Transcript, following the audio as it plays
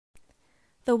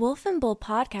The Wolf and Bull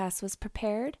podcast was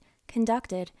prepared,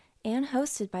 conducted, and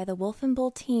hosted by the Wolf and Bull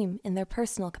team in their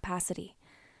personal capacity.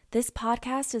 This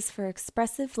podcast is for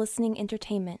expressive listening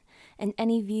entertainment, and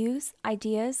any views,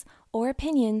 ideas, or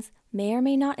opinions may or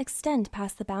may not extend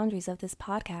past the boundaries of this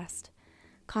podcast.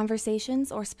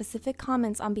 Conversations or specific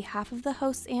comments on behalf of the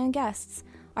hosts and guests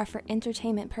are for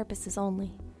entertainment purposes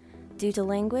only. Due to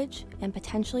language and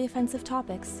potentially offensive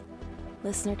topics,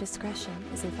 listener discretion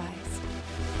is advised.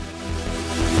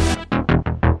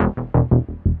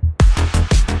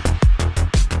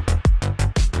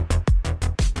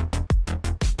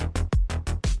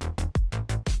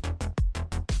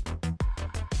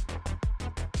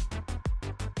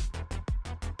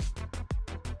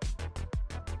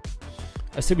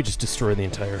 I say we just destroy the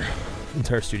entire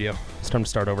studio. It's time to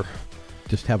start over.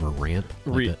 Just have a rant,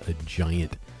 like a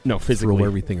giant. No, physically throw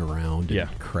everything around and Yeah.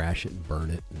 crash it and burn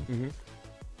it,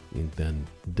 and then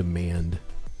demand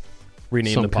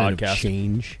rename some the kind podcast. of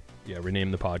change. Yeah,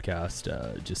 rename the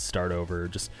podcast. Just start over.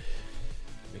 Just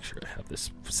make sure I have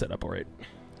this set up all right.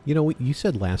 You know, you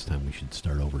said last time we should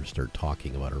start over and start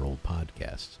talking about our old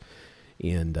podcasts.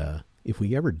 And if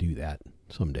we ever do that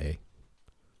someday,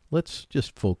 let's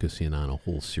just focus in on a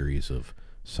whole series of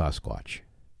Sasquatch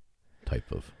type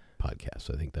of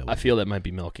podcasts. I think that would I feel that might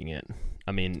be milking it.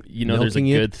 I mean, there's a Milking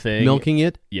it? good thing. Milking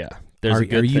it? Yeah, there's a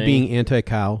good Are thing. you being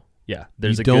anti-cow? Yeah,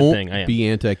 there's You a good thing. I Don't am. be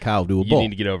anti-cow to a You bull.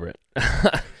 need to get over it.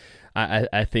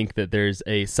 I think that there's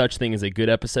a such thing as a good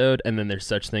episode, and then there's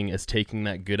such thing as taking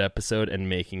that good episode and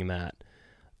making that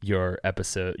your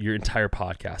episode, your entire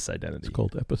podcast identity. It's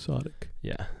called episodic.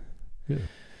 Yeah.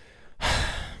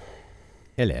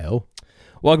 Hello.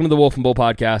 Welcome to the Wolf and Bull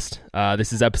podcast.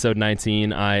 This is episode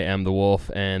 19. I am the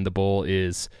wolf, and the bull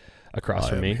is across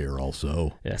from me. I'm here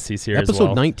also. Yes, he's here Episode as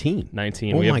well. 19.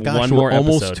 19. Oh We my have gosh, one we're more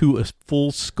almost episode. to a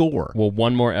full score. Well,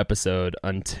 one more episode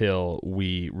until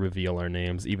we reveal our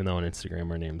names, even though on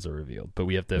Instagram our names are revealed. But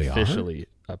we have to They are? officially,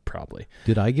 probably.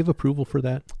 Did I give approval for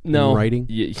that? No. In writing?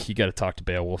 You got to talk to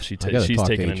Beowulf. I gotta She's talk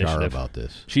taking to HR initiative. about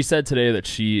this. She said today that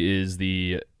she is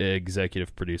the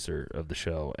executive producer of the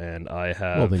show, and I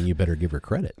have... Well, then you better give her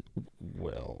credit.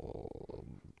 Well,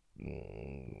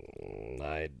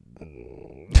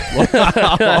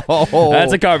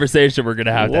 that's a conversation we're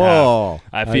gonna have to have.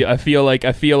 I feel like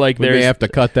We there's may have to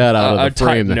cut that out of the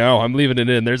frame. No, I'm leaving it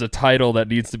in. There's a title that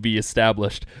needs to be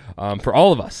established for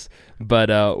all of us.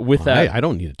 But with that, I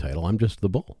don't need a title. I'm just the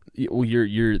bull. well,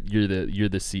 you're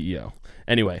the CEO.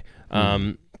 Anyway,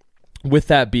 with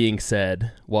that being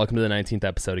said, welcome to the 19th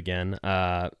episode again.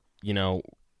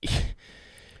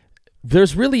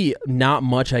 There's really not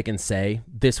much I can say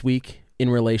this week in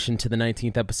relation to the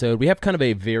 19th episode. We have kind of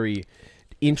a very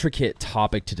intricate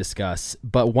topic to discuss,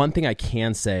 but one thing I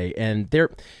can say,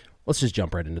 let's just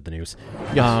jump right into the news.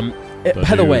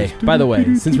 By the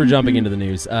way, since we're jumping into the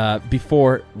news,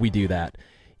 before we do that,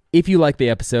 if you like the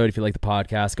episode, if you like the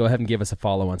podcast, go ahead and give us a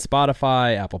follow on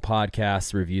Spotify, Apple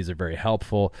Podcasts. Reviews are very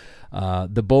helpful.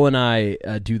 The Bull and I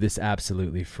do this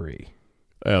absolutely free.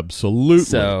 Absolutely.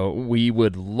 So we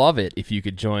would love it if you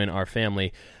could join our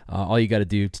family. All you got to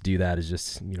do that is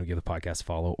just give the podcast a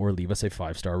follow or leave us a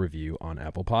 5-star review on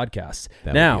Apple Podcasts.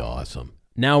 That would be awesome.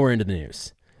 Now we're into the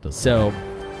news. So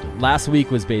last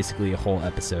week was basically a whole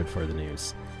episode for the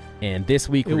news, and this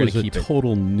week we're going to keep a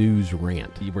total news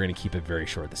rant. We're going to keep it very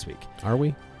short this week. Are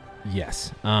we?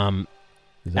 Yes. Is that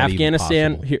even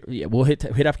Afghanistan. possible? We'll hit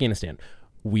Afghanistan.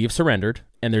 We have surrendered,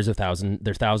 and there's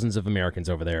thousands of Americans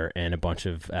over there, and a bunch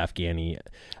of Afghani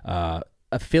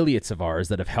affiliates of ours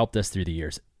that have helped us through the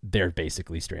years. They're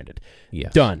basically stranded.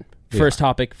 Yes. Done. Yeah. First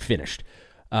topic finished.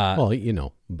 Well,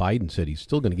 Biden said he's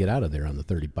still going to get out of there on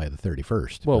by the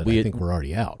 31st. Well, but I think we're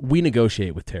already out. We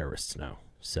negotiate with terrorists now.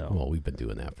 So Well, we've been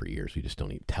doing that for years. We just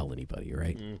don't even tell anybody,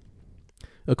 right?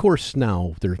 Of course,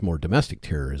 now there's more domestic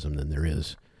terrorism than there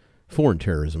is foreign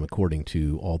terrorism, according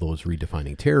to all those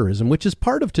redefining terrorism, which is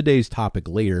part of today's topic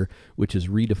later, which is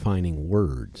redefining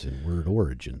words and word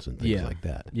origins and things like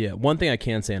that. Yeah. One thing I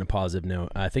can say on a positive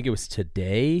note, I think it was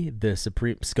today, the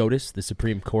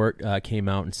Supreme Court came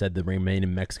out and said the Remain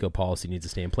in Mexico policy needs to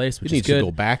stay in place, which It needs is good. to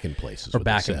go back in place. Or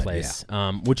back in place,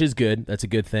 which is good. That's a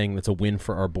good thing. That's a win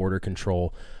for our border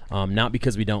control. Not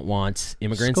because we don't want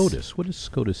immigrants. SCOTUS. What does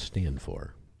SCOTUS stand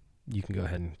for? You can go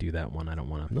ahead and do that one. I don't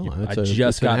want to. No, I it's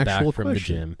just an got back actual from the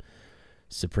question. gym.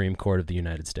 Supreme Court of the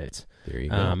United States. There you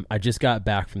go. I just got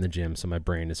back from the gym, so my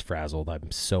brain is frazzled.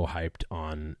 I'm so hyped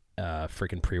on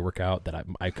freaking pre-workout that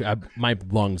my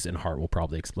lungs and heart will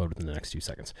probably explode within the next 2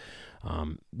 seconds.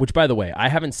 Which, by the way, I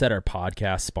haven't said our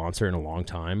podcast sponsor in a long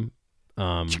time.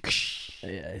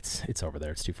 It's over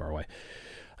there. It's too far away.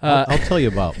 I'll tell you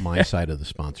about my side of the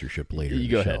sponsorship later in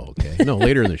the show. Okay, no,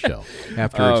 later in the show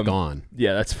after it's gone.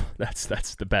 Yeah,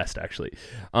 that's the best actually.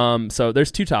 So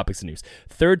there's 2 topics of news.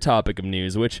 Third topic of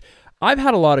news, which I've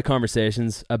had a lot of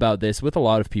conversations about this with a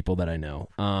lot of people that I know.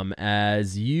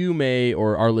 As you may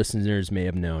or our listeners may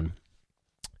have known,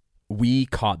 we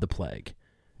caught the plague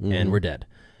and we're dead.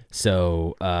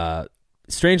 So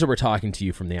strange that we're talking to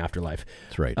you from the afterlife.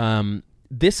 That's right.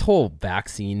 This whole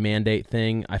vaccine mandate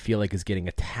thing, I feel like, is getting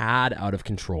a tad out of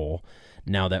control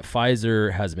now that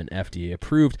Pfizer has been FDA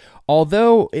approved.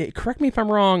 Although, correct me if I'm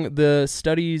wrong, the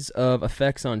studies of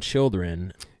effects on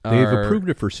children they've approved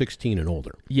it for 16 and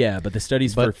older. Yeah, but the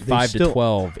studies for 5 to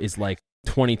 12 is like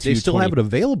 22. They still have it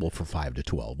available for 5 to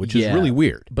 12, which is really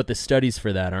weird. But the studies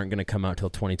for that aren't going to come out till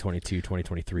 2022,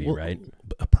 2023, right?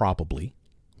 Probably.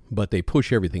 But they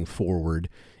push everything forward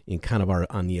and kind of are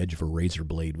on the edge of a razor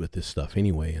blade with this stuff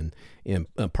anyway.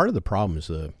 And part of the problem is,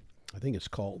 I think it's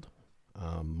called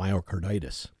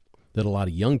myocarditis, that a lot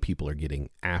of young people are getting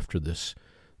after this.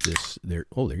 There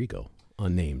you go,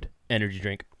 unnamed energy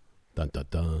drink. Dun dun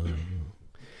dun.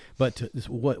 But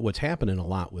what's happening a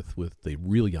lot with the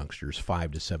real youngsters,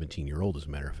 5 to 17-year-old, as a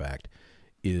matter of fact,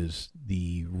 is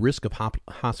the risk of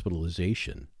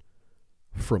hospitalization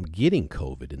from getting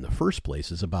COVID in the first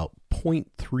place is about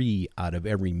 0.3 out of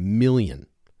every million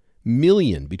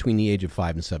between the age of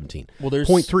 5 and 17. Well, there's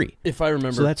 0.3. If I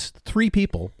remember. So that's 3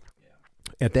 people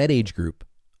at that age group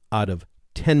out of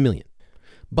 10 million.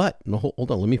 But,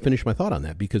 hold on, let me finish my thought on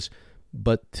that.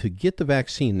 But to get the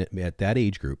vaccine at that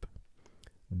age group,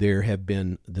 there have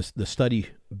been, the study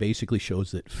basically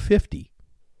shows that 50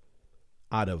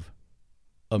 out of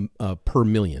per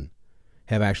million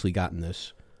have actually gotten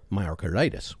this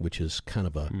myocarditis, which is kind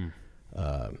of I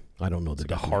don't know. It's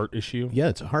like a heart issue? Yeah,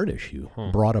 it's a heart issue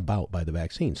brought about by the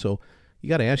vaccine. So you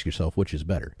got to ask yourself, which is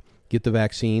better? Get the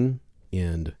vaccine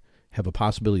and have a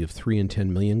possibility of 3 in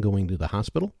 10 million going to the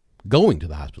hospital? Going to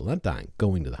the hospital, not dying,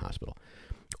 going to the hospital.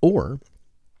 Or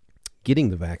getting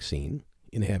the vaccine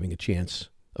and having a chance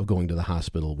of going to the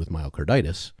hospital with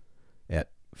myocarditis at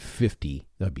 50,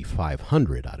 that would be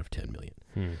 500 out of 10 million.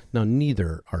 Now,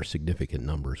 neither are significant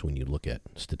numbers when you look at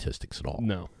statistics at all.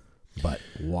 No. But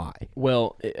why?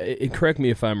 Well, correct me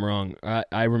if I'm wrong.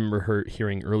 I remember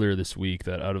hearing earlier this week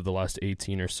that out of the last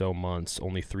 18 or so months,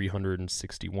 only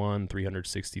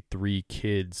 363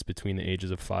 kids between the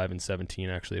ages of 5 and 17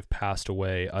 actually have passed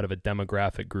away out of a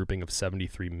demographic grouping of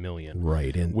 73 million.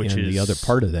 Right, and the other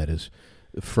part of that is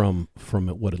from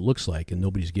what it looks like, and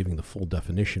nobody's giving the full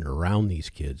definition around these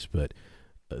kids, but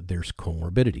there's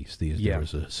comorbidities. There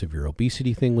was a severe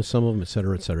obesity thing with some of them, et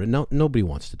cetera, et cetera. No, nobody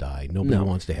wants to die. Nobody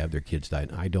wants to have their kids die.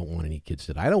 I don't want any kids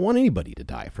to die. I don't want anybody to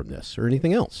die from this or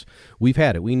anything else. We've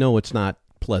had it. We know it's not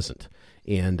pleasant.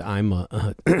 And I'm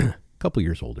a couple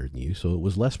years older than you, so it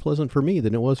was less pleasant for me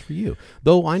than it was for you.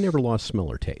 Though I never lost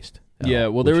smell or taste. Yeah,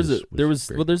 well, there's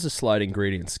a sliding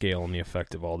gradient scale in the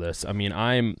effect of all this. I mean,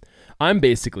 I'm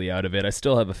basically out of it. I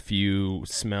still have a few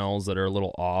smells that are a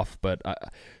little off, but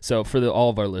so for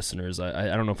all of our listeners, I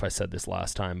don't know if I said this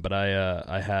last time, but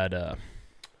I had I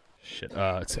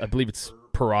believe it's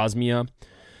parosmia.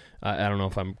 I don't know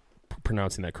if I'm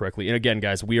pronouncing that correctly. And again,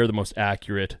 guys, we are the most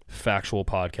accurate, factual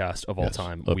podcast of all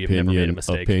time. We have never made a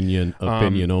mistake. Opinion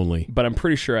only. But I'm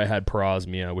pretty sure I had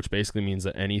parosmia, which basically means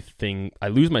that I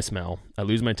lose my smell, I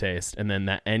lose my taste, and then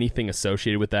that anything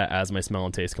associated with that as my smell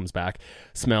and taste comes back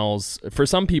for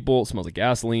some people, smells like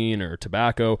gasoline or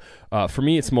tobacco. For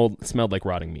me, it smelled like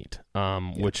rotting meat,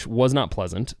 which was not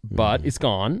pleasant, but it's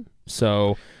gone.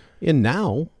 So, and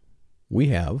now we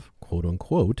have, quote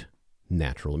unquote,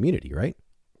 natural immunity, right?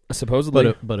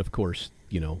 Supposedly, but of course,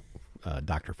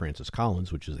 Dr. Francis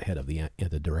Collins, which is the head of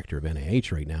the director of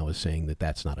NIH right now, is saying that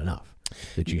that's not enough.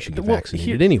 That you should get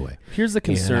vaccinated anyway. Here's the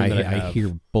concern I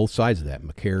hear both sides of that.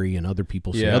 McCary and other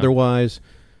people say otherwise.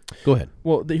 Go ahead.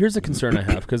 Well, here's the concern I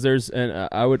have, because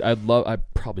I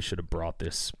probably should have brought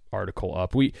this article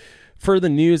up. For the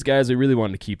news, guys, we really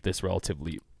wanted to keep this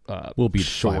relatively we'll be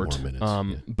short. 5 more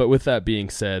minutes. But with that being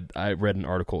said, I read an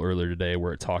article earlier today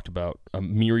where it talked about a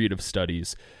myriad of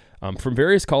studies from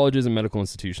various colleges and medical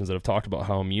institutions that have talked about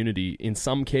how immunity, in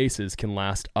some cases, can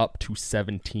last up to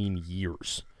 17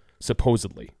 years,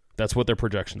 supposedly. That's what their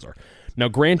projections are. Now,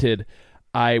 granted,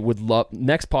 I would love...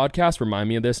 Next podcast, remind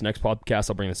me of this. Next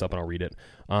podcast, I'll bring this up and I'll read it.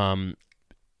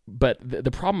 But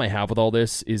the problem I have with all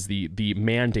this is the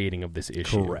mandating of this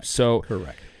issue. Correct.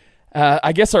 Correct.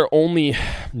 I guess our only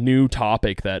new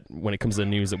topic that, when it comes to the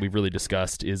news, that we've really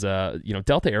discussed is,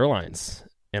 Delta Airlines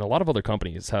and a lot of other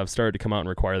companies have started to come out and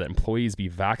require that employees be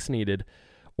vaccinated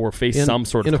or face some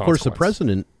sort of consequence. And of course, the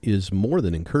president is more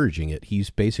than encouraging it. He's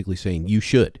basically saying you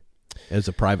should. as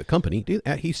a private company.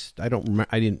 I don't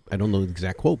know the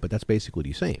exact quote, but that's basically what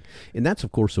he's saying. And that's,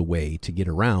 of course, a way to get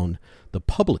around the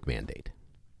public mandate.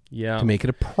 Yeah. To make it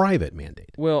a private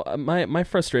mandate. Well, my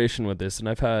frustration with this, and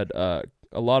I've had a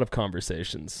lot of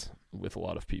conversations with a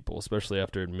lot of people, especially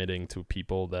after admitting to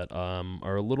people that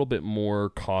are a little bit more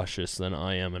cautious than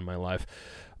I am in my life,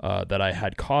 that I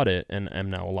had caught it and am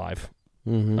now alive.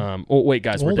 Mm-hmm. Oh wait,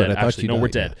 guys, we're dead. Actually, no, died, we're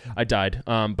dead. yeah. I died,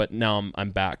 but now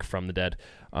I'm back from the dead.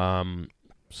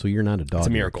 So you're not a dog, it's a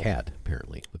you're a miracle. cat,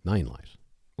 apparently, with 9 lives.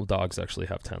 Well, dogs actually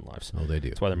have 10 lives. Oh, they do.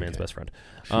 That's why they're man's best friend.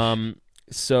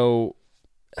 So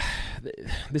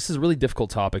this is a really difficult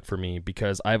topic for me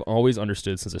because I've always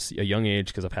understood since a young age,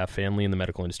 because I've had family in the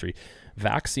medical industry,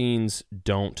 vaccines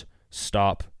don't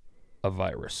stop a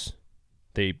virus.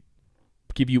 They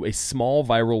give you a small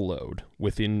viral load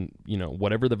within,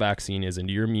 whatever the vaccine is,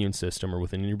 into your immune system or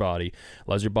within your body,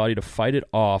 allows your body to fight it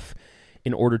off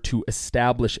in order to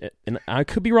establish, and I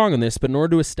could be wrong on this, but in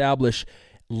order to establish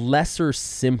lesser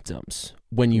symptoms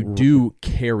when you do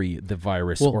carry the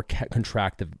virus or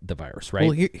contract the virus, right?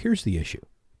 Well, here's the issue.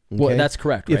 Okay? Well, that's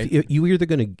correct, right? If you're either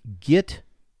going to get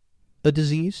a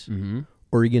disease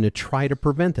or you're going to try to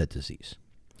prevent that disease.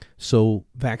 So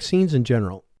vaccines in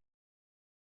general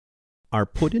are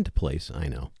put into place. I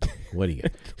know. What are you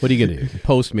going to do?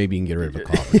 Post, maybe you can get rid of a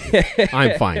cough.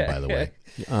 I'm fine, by the way.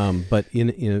 But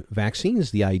in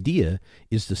vaccines, the idea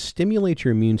is to stimulate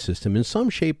your immune system in some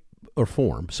shape or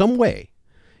form, some way.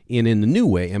 And in the new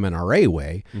way, mRNA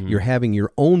way, you're having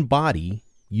your own body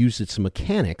use its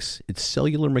mechanics, its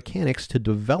cellular mechanics, to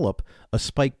develop a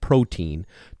spike protein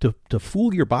to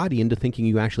fool your body into thinking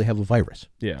you actually have a virus.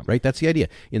 Yeah. Right? That's the idea.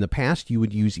 In the past, you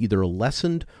would use either a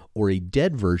lessened or a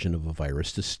dead version of a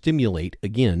virus to stimulate,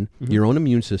 again, your own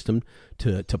immune system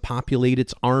to populate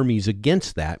its armies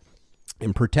against that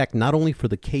and protect not only for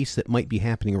the case that might be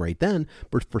happening right then,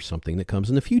 but for something that comes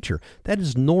in the future. That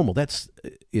is normal.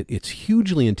 It's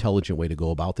hugely intelligent way to go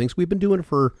about things. We've been doing it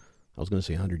for, I was going to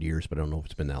say 100 years, but I don't know if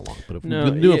it's been that long. But we've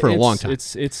been doing it for a long time.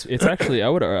 It's actually, I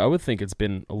would think it's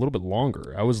been a little bit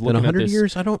longer. I was looking at 100 this.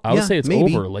 years? I would say it's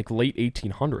maybe. over like late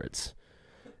 1800s.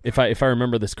 If I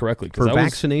remember this correctly, for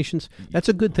vaccinations, that's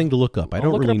a good thing to look up. I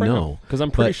don't really know because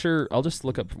I'm pretty sure. I'll just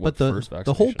look up what the first vaccination.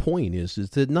 The whole point is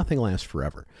that nothing lasts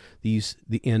forever.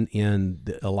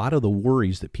 A lot of the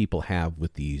worries that people have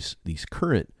with these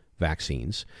current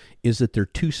vaccines is that they're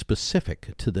too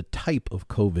specific to the type of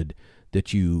COVID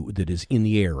that is in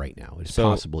the air right now. It's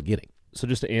possible getting. So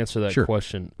just to answer that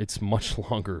question, it's much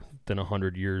longer than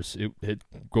 100 years. It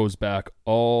goes back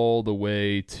all the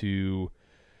way to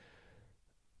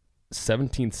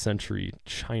 17th century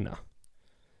China.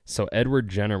 So Edward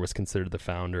Jenner was considered the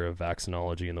founder of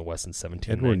vaccinology in the West in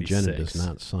 1796. Edward Jenner does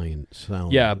not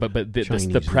sound. Yeah, but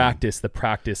the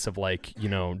practice of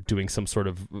doing some sort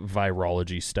of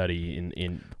virology study in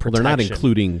protection. Well, they're not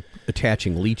including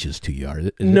attaching leeches to you, are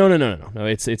they? No.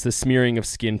 It's the smearing of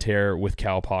skin tear with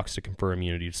cowpox to confer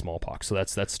immunity to smallpox. So that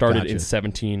started in the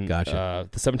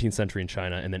 17th century in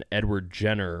China, and then Edward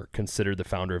Jenner, considered the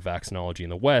founder of vaccinology in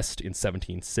the West in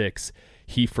 1796,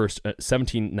 he first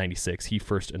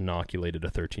inoculated a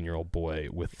 13-year-old boy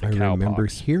with the cowpox. I remember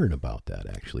hearing about that,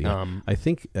 actually. I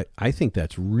think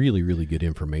that's really, really good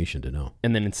information to know.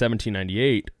 And then in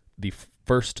 1798, the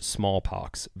first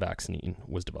smallpox vaccine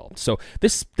was developed. So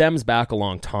this stems back a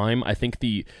long time. I think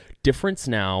the difference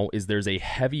now is there's a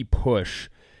heavy push,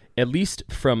 at least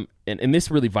from, and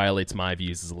this really violates my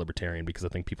views as a libertarian, because I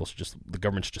think the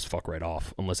government should just fuck right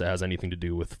off unless it has anything to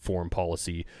do with foreign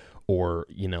policy or,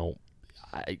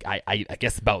 I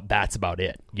guess that's about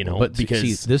it, But because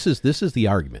see, this is the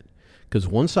argument, because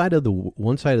one side of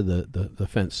the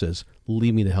fence says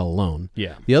leave me the hell alone.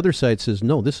 Yeah. The other side says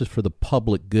no, this is for the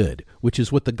public good, which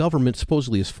is what the government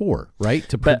supposedly is for, right?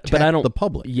 To protect the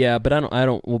public. Yeah, but I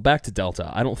don't. Well, back to Delta.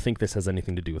 I don't think this has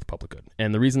anything to do with public good,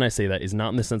 and the reason I say that is not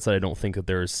in the sense that I don't think that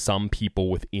there's some people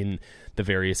within the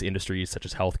various industries such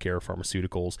as healthcare,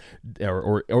 pharmaceuticals,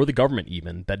 or the government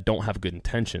even, that don't have good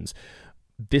intentions.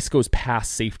 This goes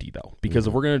past safety, though, because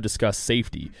if we're going to discuss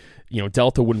safety,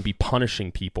 Delta wouldn't be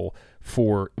punishing people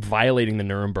for violating the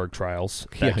Nuremberg trials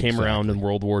that came around in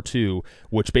World War II,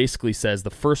 which basically says the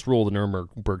first rule of the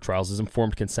Nuremberg trials is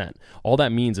informed consent. All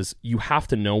that means is you have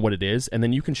to know what it is, and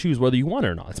then you can choose whether you want it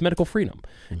or not. It's medical freedom.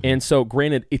 And so,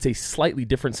 granted, it's a slightly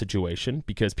different situation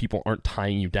because people aren't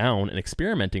tying you down and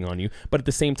experimenting on you, but at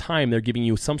the same time, they're giving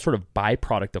you some sort of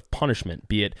byproduct of punishment,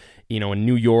 be it in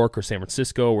New York or San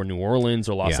Francisco or New Orleans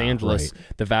or Los Angeles,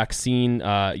 the vaccine,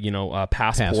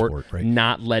 passport, right.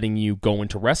 not letting you go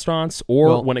into restaurants,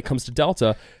 or when it comes to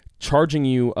Delta, charging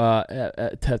you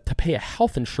to pay a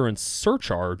health insurance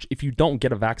surcharge if you don't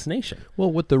get a vaccination.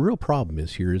 Well, what the real problem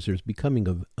is here is there's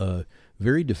becoming a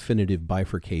very definitive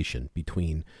bifurcation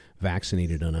between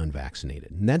vaccinated and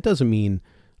unvaccinated. And that doesn't mean,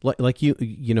 like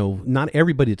you know, not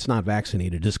everybody that's not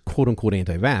vaccinated is quote-unquote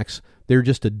anti-vax. They're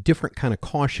just a different kind of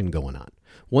caution going on.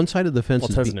 One side of the fence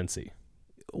is hesitancy.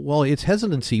 It's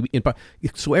hesitancy.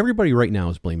 So everybody right now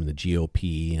is blaming the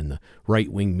GOP and the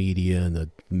right-wing media and the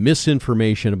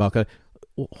misinformation about,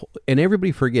 and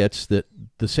everybody forgets that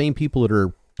the same people that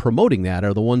are promoting that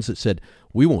are the ones that said,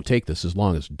 we won't take this as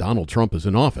long as Donald Trump is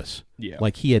in office. Yeah.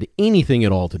 Like he had anything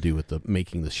at all to do with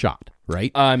making the shot,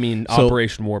 right? I mean,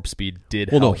 Operation Warp Speed did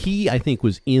help. Well, no, he, I think,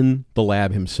 was in the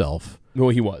lab himself.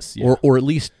 Well, he was. Yeah. Or at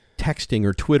least texting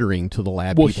or twittering to the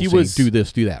lab people he saying, was, do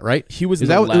this, do that, right? He was is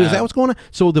in that, the lab. Is that what's going on?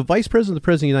 So the vice president of the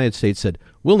president of the United States said,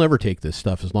 we'll never take this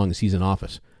stuff as long as he's in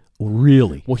office.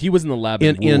 Really? Well, he was in the lab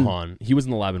in Wuhan. He was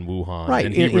in the lab in Wuhan, right,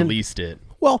 and he released it.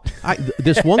 Well,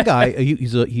 this one guy,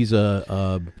 he's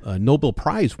a Nobel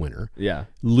Prize winner. Yeah,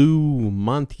 Lou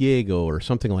Montiego or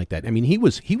something like that. I mean, he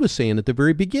was saying at the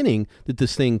very beginning that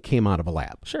this thing came out of a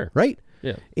lab. Sure, right?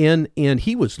 Yeah, and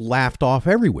he was laughed off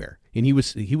everywhere, and he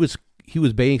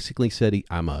was basically said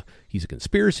he's a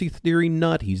conspiracy theory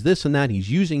nut. He's this and that.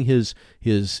 He's using his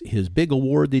big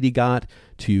award that he got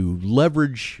to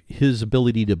leverage his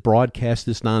ability to broadcast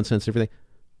this nonsense and everything.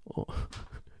 Oh,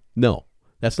 no.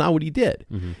 That's not what he did.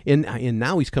 Mm-hmm. And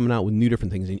now he's coming out with new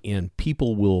different things, and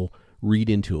people will read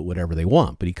into it whatever they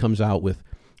want. But he comes out with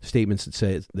statements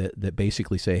that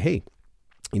basically say, hey,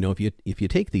 you know, if you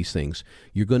take these things,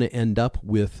 you're going to end up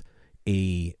with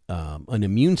an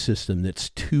immune system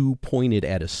that's too pointed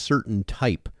at a certain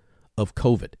type of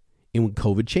COVID. And when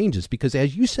COVID changes, because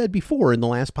as you said before in the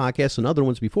last podcast and other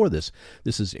ones before this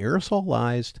is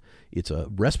aerosolized. It's a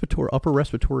upper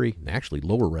respiratory, and actually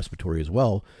lower respiratory as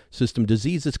well, system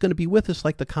disease that's going to be with us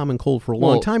like the common cold for a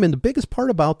long time. And the biggest part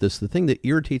about this, the thing that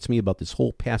irritates me about this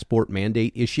whole passport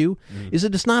mandate issue, is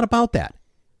that it's not about that.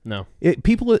 No.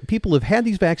 People have had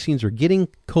these vaccines are getting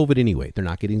COVID anyway. They're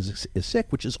not getting as sick,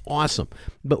 which is awesome.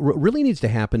 But what really needs to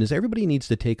happen is everybody needs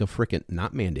to take a frickin',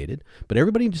 not mandated, but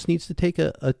everybody just needs to take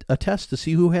a test to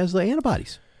see who has the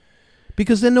antibodies.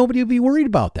 Because then nobody will be worried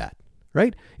about that,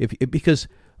 right? Because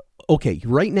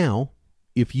right now,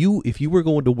 if you were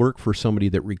going to work for somebody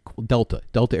that Delta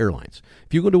Airlines,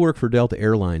 if you go to work for Delta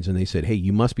Airlines and they said, hey,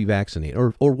 you must be vaccinated,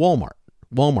 or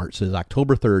Walmart says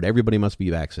October 3rd, everybody must be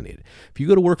vaccinated. If you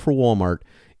go to work for Walmart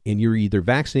and you're either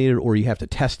vaccinated or you have to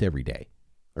test every day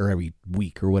or every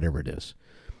week or whatever it is,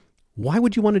 why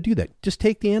would you want to do that? Just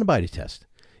take the antibody test.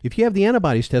 If you have the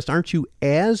antibodies test, aren't you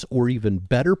as or even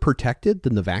better protected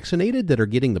than the vaccinated that are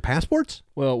getting the passports?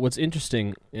 Well, what's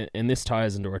interesting, and this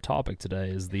ties into our topic today,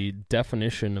 is the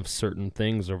definition of certain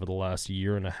things over the last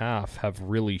year and a half have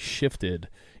really shifted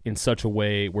in such a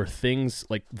way where things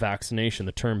like vaccination,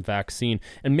 the term vaccine,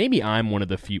 and maybe I'm one of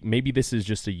the few, maybe this is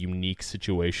just a unique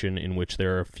situation in which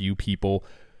there are a few people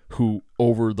who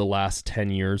over the last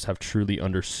 10 years have truly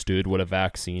understood what a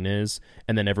vaccine is,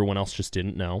 and then everyone else just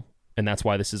didn't know. And that's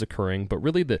why this is occurring. But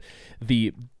really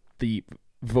the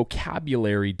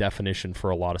vocabulary definition for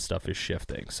a lot of stuff is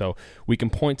shifting. So we can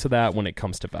point to that when it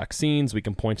comes to vaccines. We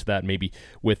can point to that maybe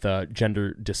with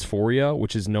gender dysphoria,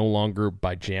 which is no longer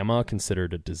by JAMA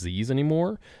considered a disease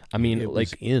anymore. I mean, it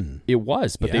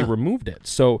was, but they removed it.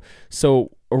 So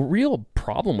a real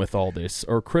problem with all this,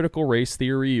 or critical race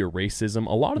theory or racism,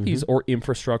 a lot of these, or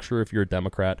infrastructure if you're a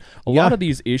Democrat, a lot of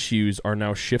these issues are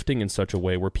now shifting in such a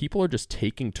way where people are just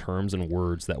taking terms and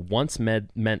words that once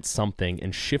meant something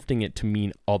and shifting it to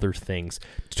mean other things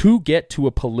to get to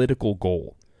a political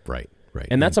goal. Right.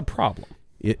 And that's a problem.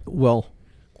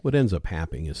 What ends up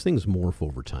happening is things morph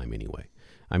over time anyway.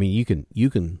 I mean, you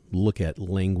can look at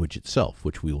language itself,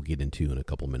 which we will get into in a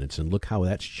couple minutes, and look how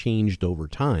that's changed over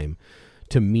time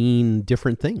to mean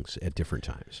different things at different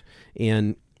times.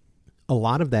 And a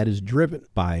lot of that is driven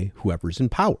by whoever's in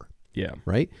power. Yeah.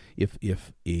 Right? If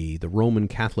the Roman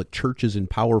Catholic Church is in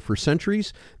power for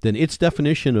centuries, then its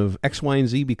definition of X, Y, and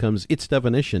Z becomes its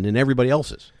definition and everybody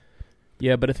else's.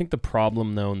 Yeah, but I think the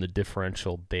problem, though, and the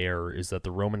differential there is that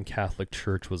the Roman Catholic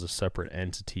Church was a separate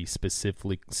entity,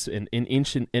 specifically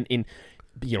in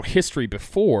history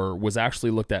before was actually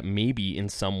looked at maybe in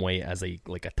some way as a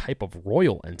type of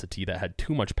royal entity that had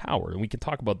too much power. And we can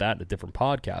talk about that in a different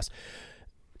podcast.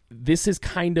 This is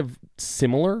kind of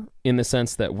similar in the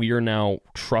sense that we are now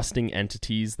trusting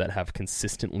entities that have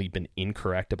consistently been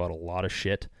incorrect about a lot of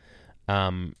shit,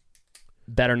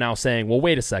 that are now saying, well,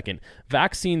 wait a second,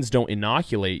 vaccines don't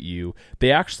inoculate you.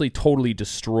 They actually totally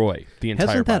destroy the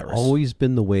entire virus. Hasn't that always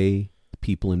been the way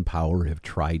people in power have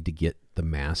tried to get the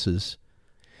masses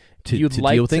to You'd deal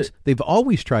like with things. They've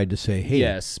always tried to say, hey,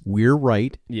 Yes. we're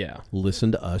right. Yeah.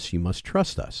 Listen to us. You must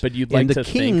trust us. But you'd like and the to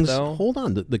kings, think, though... hold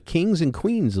on, the kings and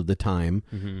queens of the time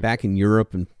back in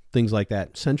Europe and things like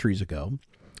that centuries ago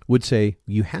would say,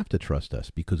 you have to trust us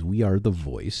because we are the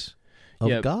voice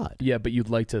of God. Yeah, but you'd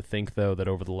like to think, though, that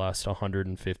over the last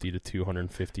 150 to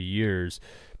 250 years,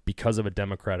 because of a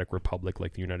democratic republic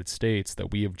like the United States,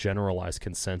 that we have generalized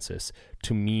consensus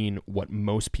to mean what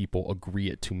most people agree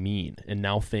it to mean. And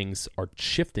now things are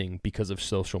shifting because of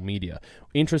social media.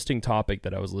 Interesting topic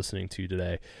that I was listening to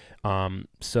today.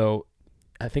 So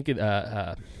I think it,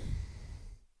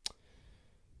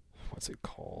 what's it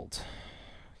called?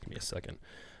 Give me a second.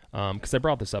 Because I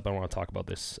brought this up. I want to talk about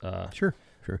this Sure.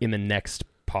 in the next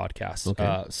podcast.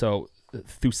 Okay. So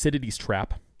Thucydides'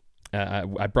 trap.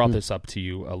 I brought this up to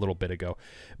you a little bit ago.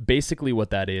 Basically what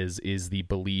that is the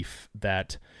belief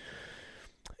that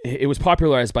it was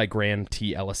popularized by Graham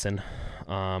T. Ellison.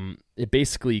 It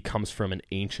basically comes from an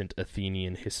ancient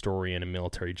Athenian historian and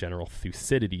military general,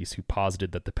 Thucydides, who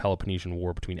posited that the Peloponnesian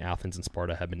War between Athens and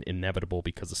Sparta had been inevitable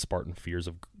because of Spartan fears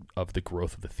of the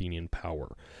growth of Athenian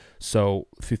power. So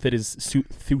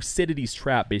Thucydides'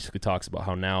 trap basically talks about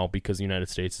how now, because the United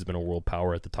States has been a world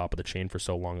power at the top of the chain for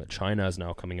so long, that China is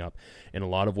now coming up, and a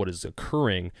lot of what is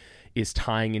occurring is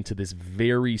tying into this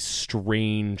very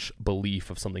strange belief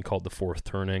of something called the fourth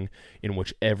turning, in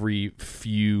which every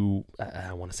few,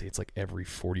 I want to say it's like every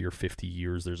 40 or 50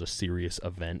 years, there's a serious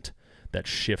event that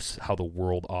shifts how the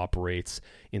world operates.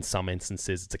 In some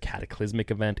instances, it's a cataclysmic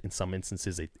event. In some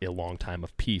instances, a long time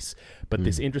of peace. But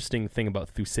this interesting thing about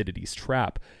Thucydides'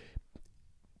 trap,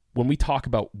 when we talk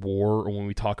about war, or when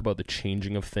we talk about the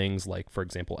changing of things, like, for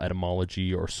example,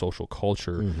 etymology or social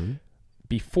culture,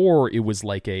 before it was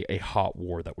like a hot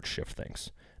war that would shift things.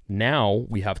 Now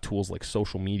we have tools like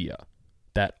social media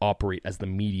that operate as the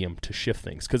medium to shift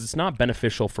things, because it's not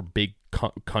beneficial for big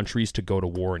countries to go to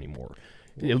war anymore.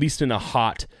 At least in a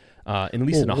hot,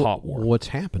 hot war. What's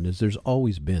happened is there's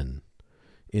always been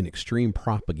an extreme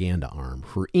propaganda arm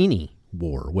for any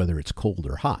war, whether it's cold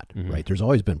or hot, right? There's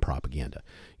always been propaganda.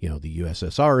 You know, the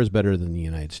USSR is better than the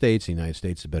United States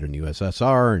is better than the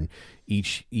USSR, and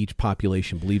each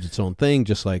population believes its own thing,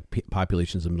 just like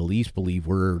populations in the Middle East believe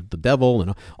we're the devil,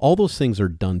 and all those things are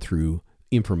done through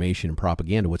information and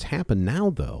propaganda. What's happened now,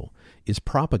 though, is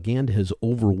propaganda has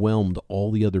overwhelmed all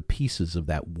the other pieces of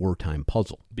that wartime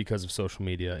puzzle. Because of social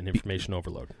media and information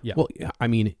overload. Yeah. Well, I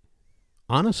mean,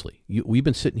 honestly, we've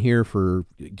been sitting here for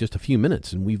just a few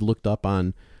minutes, and we've looked up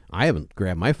on, I haven't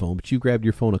grabbed my phone, but you grabbed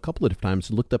your phone a couple of times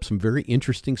and looked up some very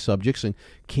interesting subjects and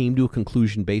came to a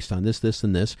conclusion based on this, this,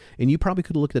 and this. And you probably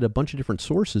could have looked at a bunch of different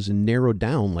sources and narrowed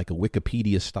down, like a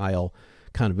Wikipedia-style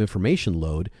kind of information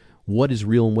load, what is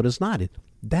real and what is not.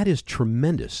 That is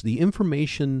tremendous. The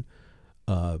information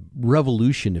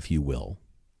revolution, if you will,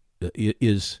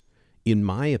 is, in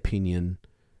my opinion,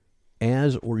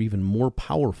 as or even more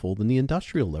powerful than the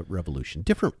Industrial Revolution.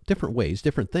 Different ways,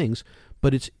 different things,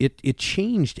 but it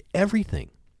changed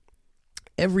everything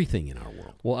in our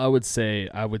world. Well, I would say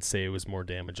it was more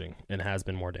damaging, and has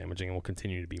been more damaging, and will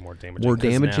continue to be more damaging. More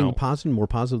damaging, positive, more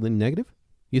positive than negative?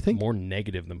 You think? More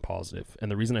negative than positive. And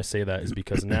the reason I say that is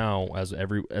because now, as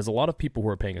a lot of people who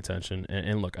are paying attention,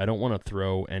 and look, I don't want to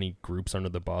throw any groups under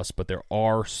the bus, but there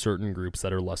are certain groups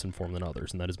that are less informed than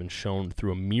others, and that has been shown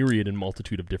through a myriad and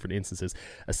multitude of different instances,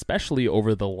 especially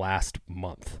over the last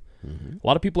month. A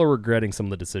lot of people are regretting some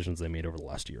of the decisions they made over the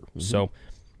last year. So,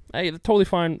 hey, totally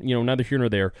fine, neither here nor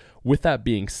there. With that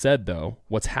being said, though,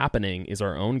 what's happening is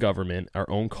our own government, our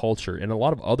own culture, and a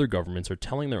lot of other governments are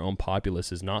telling their own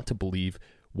populaces not to believe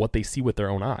what they see with their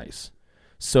own eyes.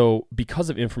 So because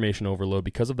of information overload,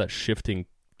 because of that shifting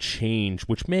change,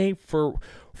 which may, for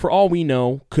all we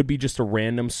know, could be just a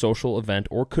random social event,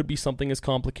 or could be something as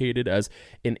complicated as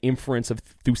an inference of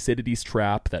Thucydides'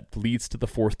 trap that leads to the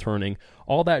fourth turning,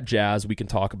 all that jazz we can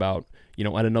talk about,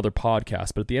 at another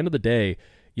podcast. But at the end of the day,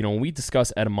 when we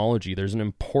discuss etymology, there's an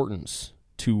importance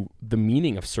to the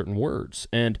meaning of certain words.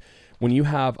 And when you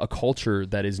have a culture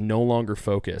that is no longer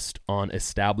focused on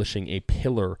establishing a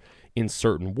pillar in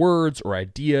certain words or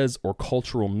ideas or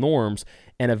cultural norms,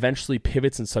 and eventually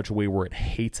pivots in such a way where it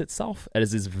hates itself,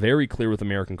 as is very clear with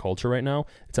American culture right now,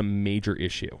 it's a major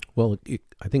issue. Well,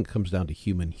 I think it comes down to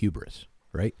human hubris,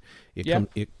 right?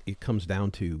 It comes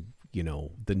down to,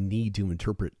 the need to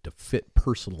interpret to fit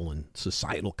personal and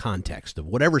societal context of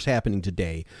whatever's happening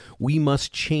today. We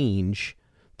must change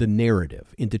the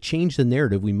narrative. And to change the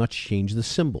narrative, we must change the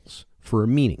symbols for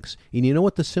meanings. And you know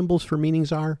what the symbols for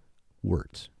meanings are?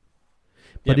 Words.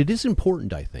 But it is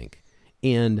important, I think.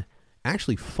 And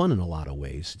actually fun in a lot of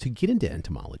ways to get into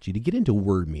etymology, to get into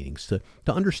word meanings, to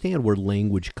understand where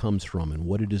language comes from and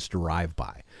what it is derived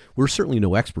by. We're certainly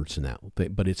no experts in that,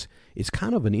 but it's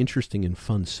kind of an interesting and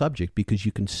fun subject because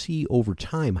you can see over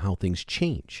time how things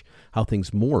change, how things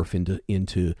morph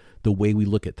into the way we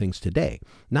look at things today.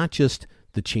 Not just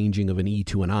the changing of an E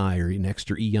to an I or an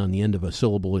extra E on the end of a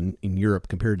syllable in Europe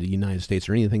compared to the United States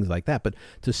or anything like that, but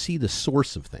to see the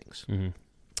source of things. Mm-hmm.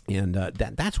 And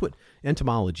that's what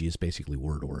etymology is, basically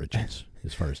word origins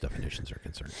as far as definitions are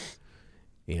concerned.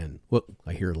 And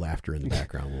I hear laughter in the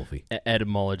background, Wolfie.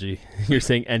 Etymology. You're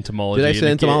saying entomology. Did I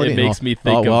say entomology? It makes me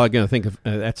think I'm going to think of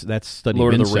that's study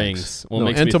Lord of of the Rings. Well, no,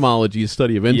 entomology is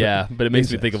study of insects. Yeah, but it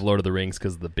makes me think of Lord of the Rings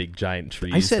because of the big giant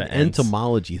trees. I said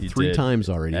entomology three times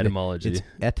already. Etymology. It's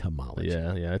etymology.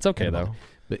 Yeah. It's okay, etymology.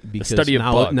 though. Because the study of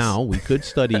bugs. Now we could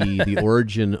study the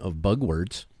origin of bug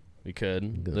words. We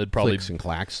could. It'd probably clicks and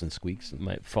clacks and squeaks. And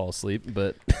might fall asleep,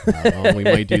 but we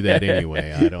might do that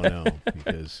anyway. I don't know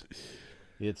because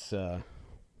it's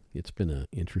been an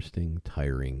interesting,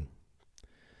 tiring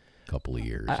couple of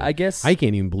years. I guess I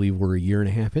can't even believe we're a year and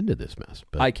a half into this mess.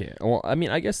 But I can't. Well, I mean,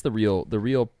 I guess the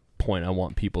real point I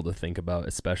want people to think about,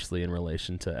 especially in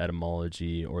relation to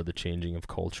etymology or the changing of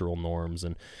cultural norms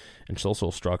and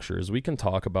social structures, we can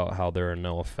talk about how there are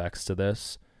no effects to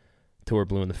this till we're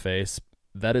blue in the face.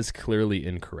 That is clearly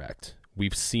incorrect.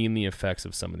 We've seen the effects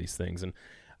of some of these things. And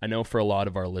I know for a lot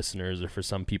of our listeners or for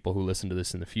some people who listen to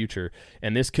this in the future,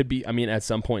 and this could be, I mean, at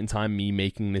some point in time, me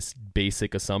making this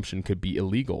basic assumption could be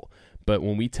illegal. But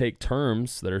when we take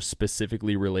terms that are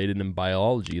specifically related in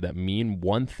biology that mean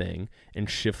one thing and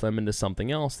shift them into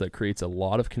something else, that creates a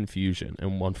lot of confusion.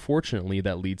 And unfortunately,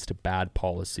 that leads to bad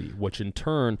policy, which in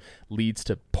turn leads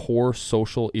to poor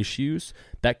social issues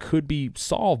that could be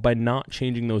solved by not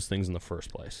changing those things in the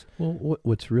first place. Well,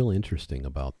 what's real interesting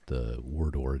about the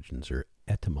word origins or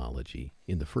etymology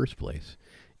in the first place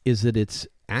is that it's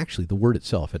actually, the word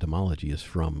itself, etymology, is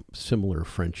from similar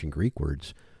French and Greek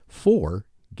words for,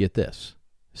 get this,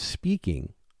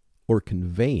 speaking or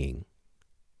conveying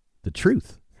the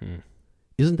truth.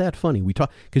 Isn't that funny? We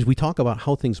talk about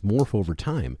how things morph over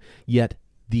time, yet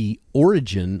the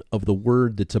origin of the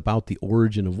word that's about the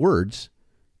origin of words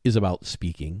is about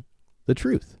speaking the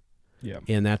truth. Yeah.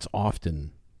 And that's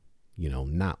often,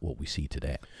 not what we see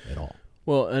today at all.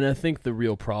 Well, and I think the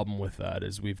real problem with that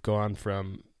is we've gone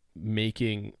from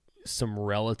making some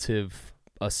relative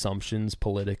assumptions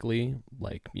politically,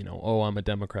 like, I'm a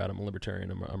Democrat, I'm a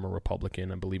Libertarian, I'm a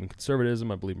Republican, I believe in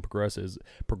conservatism, I believe in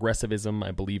progressivism,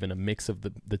 I believe in a mix of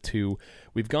the two.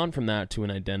 We've gone from that to an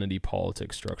identity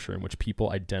politics structure in which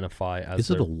people identify as...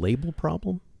 Is it a label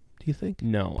problem, do you think?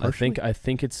 No, partially? I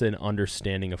think it's an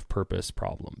understanding of purpose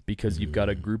problem, because you've got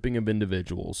a grouping of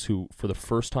individuals who, for the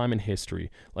first time in history,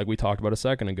 like we talked about a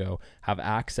second ago, have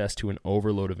access to an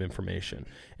overload of information.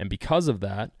 And because of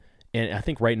that, and I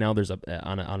think right now there's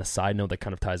on a side note that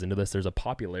kind of ties into this, there's a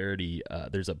popularity,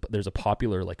 there's a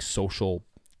popular like social,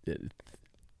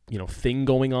 thing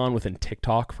going on within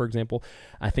TikTok, for example.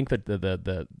 I think that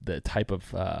the type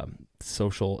of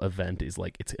social event is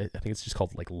like, I think it's just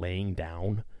called like laying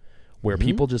down, where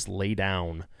people just lay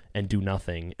down and do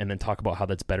nothing and then talk about how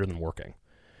that's better than working.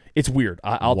 It's weird.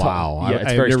 I'll wow. Yeah,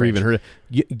 it's I've very never strange. even heard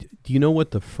it. Do you know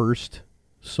what the first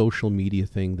social media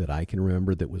thing that I can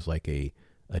remember that was like a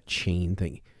chain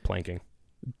thing? Planking.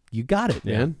 You got it,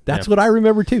 man. Yeah. That's what I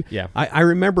remember too. Yeah. I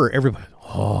remember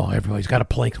everybody's got a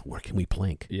plank. Where can we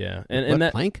plank? Yeah. And And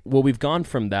that plank? Well, we've gone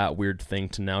from that weird thing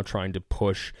to now trying to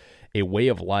push a way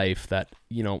of life that,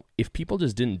 if people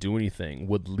just didn't do anything,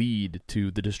 would lead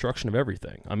to the destruction of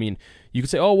everything. I mean, you could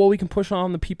say, oh, well, we can push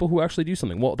on the people who actually do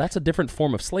something. Well, that's a different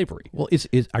form of slavery. Well,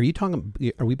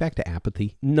 are we back to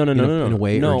apathy? No. In a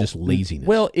way, no. or just laziness?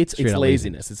 Well, it's Straight out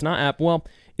laziness. It's not well,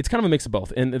 it's kind of a mix of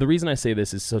both. And the reason I say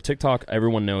this is so TikTok,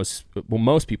 everyone knows, well,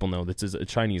 most people know this is a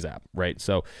Chinese app, right?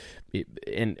 So,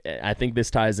 and I think this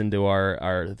ties into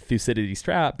our Thucydides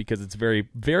trap, because it's very,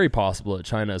 very possible that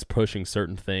China is pushing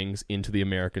certain things into the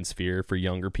American sphere for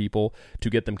younger people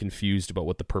to get them confused about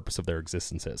what the purpose of their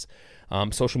existence is.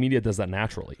 Social media does that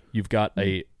naturally. You've got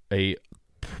a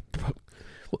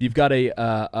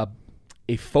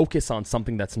focus on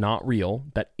something that's not real,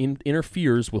 that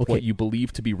interferes with what you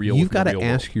believe to be real. You've got to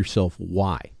ask yourself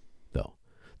why, though.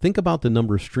 Think about the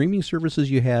number of streaming services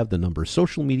you have, the number of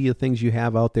social media things you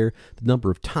have out there, the number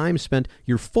of time spent.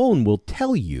 Your phone will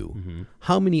tell you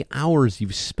how many hours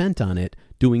you've spent on it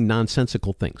doing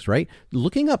nonsensical things, right?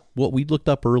 Looking up what we looked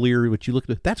up earlier, what you looked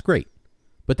at, that's great.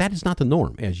 But that is not the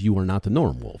norm, as you are not the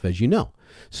norm, Wolf, as you know.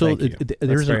 So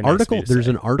there's an article. There's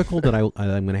an article that I'm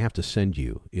going to have to send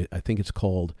you. I think it's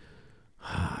called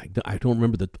I don't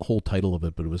remember the whole title of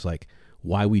it, but it was like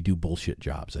Why We Do Bullshit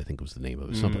Jobs, I think was the name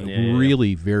of it. Something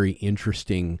really very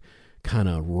interesting kind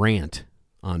of rant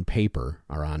on paper,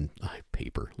 or on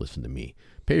paper. Listen to me.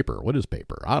 Paper. What is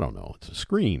paper? I don't know. It's a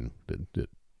screen that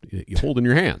you hold in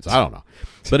your hands. I don't know.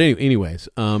 But anyways,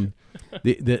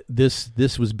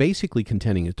 this was basically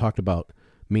contending. It talked about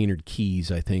Maynard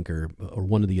Keynes, I think, or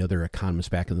one of the other economists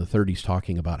back in the 30s,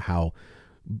 talking about how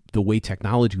the way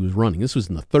technology was running. This was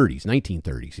in the 30s,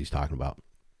 1930s he's talking about.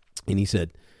 And he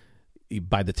said,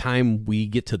 by the time we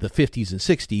get to the 50s and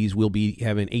 60s, we'll be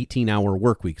having 18-hour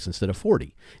work weeks instead of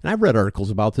 40. And I've read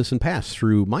articles about this and passed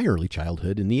through my early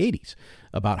childhood in the 80s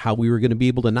about how we were going to be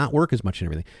able to not work as much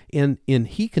and everything. And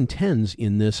he contends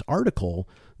in this article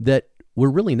that we're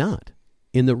really not.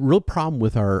 And the real problem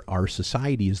with our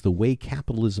society is the way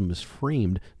capitalism is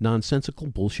framed, nonsensical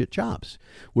bullshit jobs,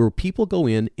 where people go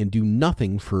in and do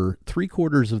nothing for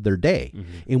 3/4 of their day,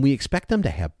 and we expect them to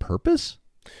have purpose?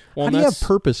 Well, how do you have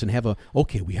purpose and have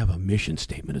we have a mission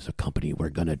statement as a company, we're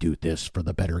going to do this for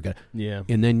the better good. Yeah.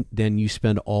 And then you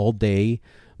spend all day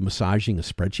massaging a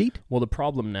spreadsheet? Well, the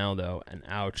problem now, though, and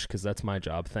ouch, because that's my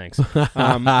job, thanks.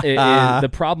 The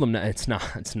problem now, it's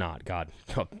not, God,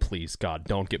 please, God,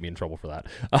 don't get me in trouble for that.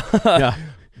 Yeah.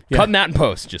 Cutting that in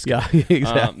post, just kidding. Yeah,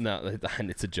 exactly. No,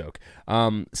 it's a joke.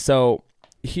 So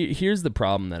here's the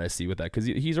problem that I see with that, because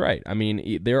he's right. I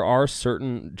mean, there are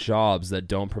certain jobs that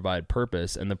don't provide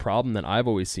purpose, and the problem that I've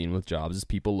always seen with jobs is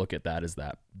people look at that as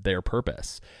their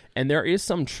purpose. And there is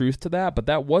some truth to that, but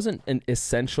that wasn't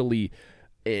essentially...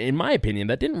 In my opinion,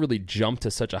 that didn't really jump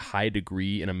to such a high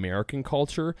degree in American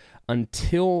culture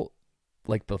until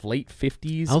like the late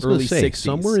 50s, early 60s.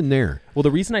 Somewhere in there. Well, the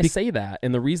reason I say that,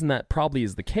 and the reason that probably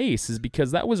is the case, is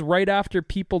because that was right after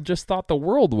people just thought the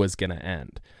world was going to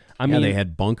end. I mean, they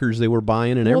had bunkers they were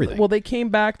buying and everything. Well, they came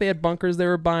back. They had bunkers they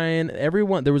were buying.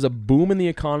 There was a boom in the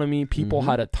economy. People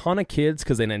had a ton of kids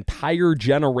because an entire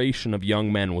generation of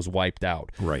young men was wiped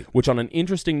out. Right. Which, on an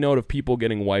interesting note of people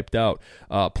getting wiped out,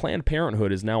 Planned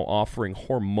Parenthood is now offering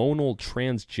hormonal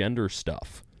transgender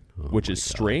stuff, which is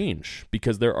strange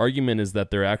because their argument is that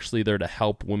they're actually there to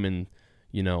help women,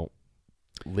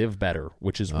 live better,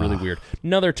 which is really weird.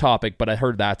 Another topic, but I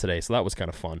heard that today, so that was kind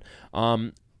of fun.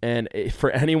 And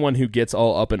for anyone who gets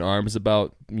all up in arms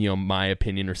about, my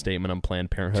opinion or statement on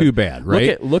Planned Parenthood. Too bad,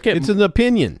 right? Look at it's an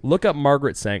opinion. Look up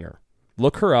Margaret Sanger.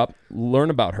 Look her up, learn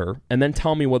about her, and then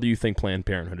tell me whether you think Planned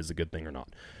Parenthood is a good thing or not.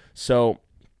 So,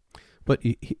 but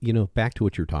back to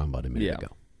what you were talking about a minute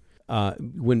ago.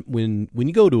 When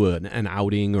you go to an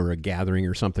outing or a gathering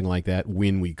or something like that,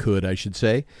 when we could, I should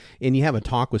say, and you have a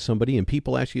talk with somebody and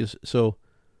people ask you, so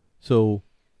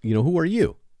who are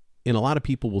you? And a lot of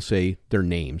people will say their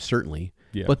name, certainly,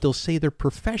 but they'll say their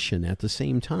profession at the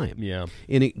same time. Yeah.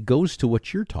 And it goes to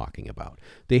what you're talking about.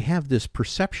 They have this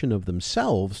perception of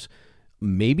themselves,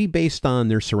 maybe based on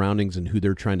their surroundings and who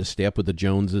they're trying to stay up with the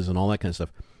Joneses and all that kind of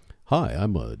stuff. Hi,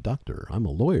 I'm a doctor. I'm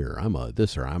a lawyer. I'm a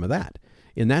this or I'm a that.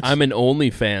 And I'm an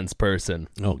OnlyFans person.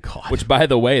 Oh, God. Which, by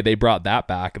the way, they brought that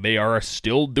back. They are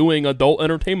still doing adult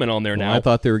entertainment on there now. I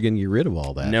thought they were going to get rid of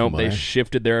all that. No, they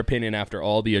shifted their opinion after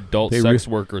all the adult sex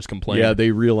workers complained. Yeah,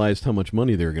 they realized how much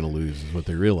money they were going to lose is what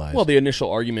they realized. Well, the initial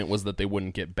argument was that they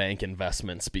wouldn't get bank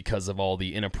investments because of all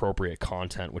the inappropriate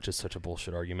content, which is such a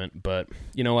bullshit argument. But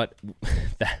you know what?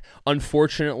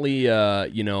 Unfortunately,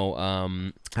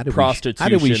 prostitution. How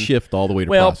did we shift all the way to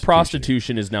prostitution? Well,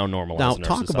 prostitution is now normalized in our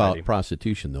talk society. About prostitution,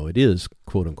 though. It is,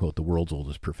 quote unquote, the world's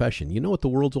oldest profession. You know what the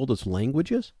world's oldest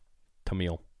language is?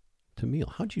 Tamil.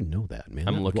 How'd you know that, man?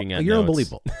 I'm looking at You're notes.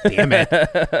 Unbelievable. Damn it.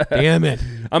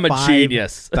 I'm a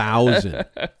genius.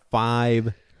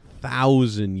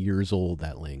 5,000 years old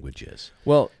that language is.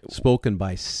 Well, spoken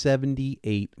by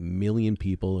 78 million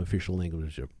people, official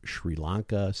language of Sri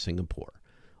Lanka, Singapore.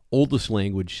 Oldest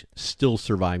language still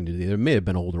surviving today. There may have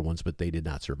been older ones, but they did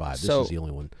not survive. This is the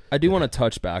only one. I do want to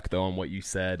touch back, though, on what you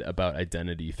said about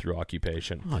identity through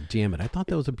occupation. Oh, damn it. I thought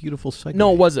that was a beautiful segue.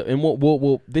 No, it wasn't. And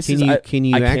we'll this can is... You, can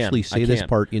you actually say this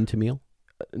part in Tamil?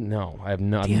 No, I have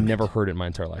not. I've never heard it in my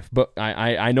entire life. But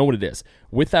I know what it is.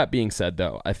 With that being said,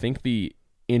 though, I think the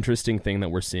interesting thing that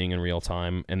we're seeing in real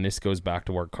time, and this goes back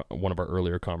to one of our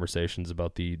earlier conversations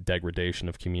about the degradation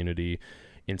of community,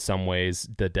 in some ways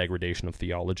the degradation of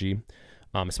theology,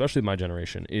 especially my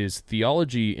generation, is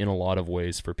theology in a lot of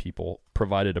ways for people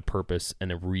provided a purpose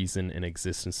and a reason and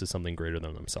existence to something greater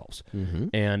than themselves.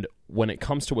 And when it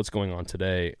comes to what's going on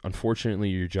today, unfortunately,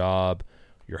 your job,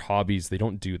 your hobbies, they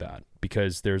don't do that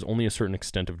because there's only a certain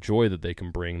extent of joy that they can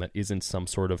bring that isn't some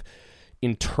sort of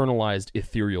internalized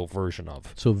ethereal version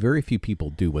of. So very few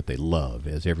people do what they love,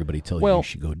 as everybody tells you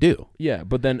should go do. Yeah,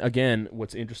 but then again,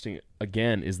 what's interesting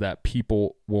again is that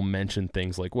people will mention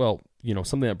things like, well,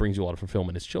 something that brings you a lot of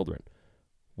fulfillment is children.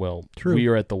 Well, True. We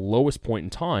are at the lowest point in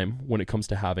time when it comes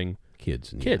to having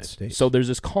kids in the United States. So there's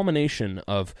this culmination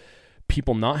of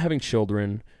people not having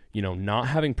children, not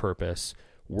having purpose,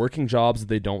 working jobs that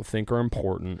they don't think are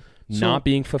important, not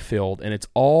being fulfilled, and it's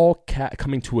all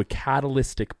coming to a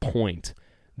catalytic point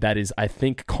that is, I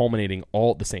think, culminating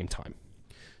all at the same time.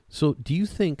 So do you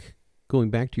think, going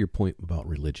back to your point about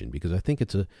religion, because I think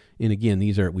it's and again,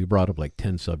 we brought up like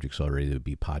 10 subjects already that would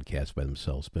be podcasts by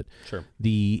themselves, but sure.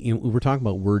 We're talking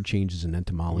about word changes in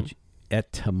etymology,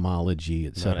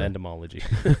 etc. Not entomology.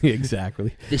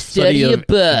 Exactly. The study of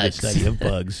bugs. The study of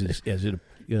bugs as it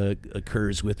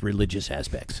occurs with religious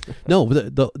aspects. No,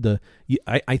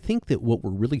 I think that what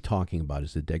we're really talking about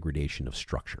is the degradation of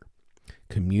structure,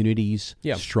 communities,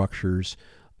 structures,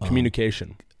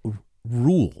 communication,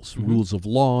 rules of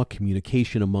law,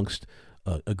 communication amongst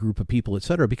a group of people,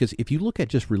 etc. Because if you look at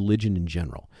just religion in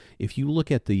general, if you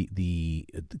look at the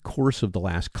course of the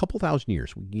last couple thousand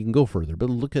years, you can go further, but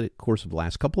look at the course of the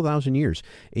last couple thousand years,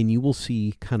 and you will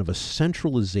see kind of a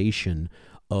centralization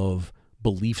of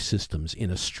belief systems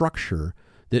in a structure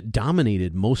that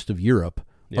dominated most of Europe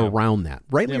around that.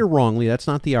 Rightly or wrongly, that's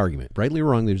not the argument. Rightly or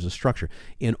wrongly, there's a structure.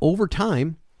 And over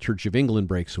time, Church of England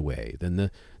breaks away. Then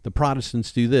the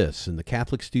Protestants do this, and the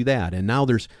Catholics do that. And now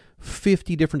there's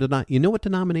 50 different you know what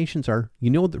denominations are?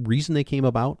 You know the reason they came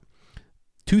about?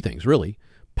 Two things, really.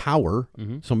 Power,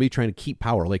 somebody trying to keep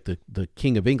power, like the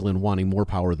King of England wanting more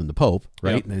power than the Pope,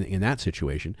 right, in that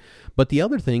situation. But the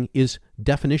other thing is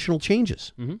definitional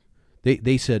changes.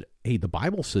 They said, hey, the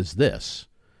Bible says this,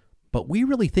 but we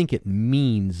really think it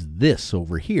means this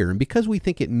over here. And because we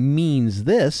think it means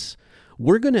this,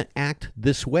 we're going to act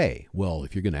this way. Well,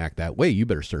 if you're going to act that way, you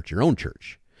better start your own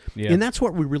church. Yeah. And that's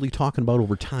what we're really talking about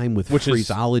over time with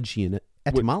phraseology and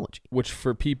etymology. Which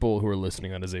for people who are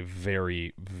listening, that is a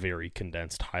very, very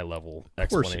condensed, high-level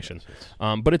explanation.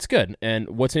 But it's good. And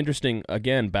what's interesting,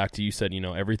 again, back to you said,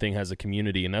 everything has a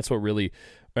community, and that's what really,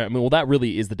 that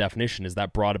really is the definition, is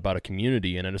that brought about a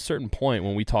community. And at a certain point,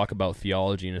 when we talk about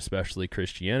theology, and especially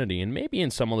Christianity, and maybe in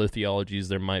some other theologies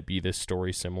there might be this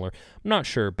story similar, I'm not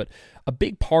sure, but a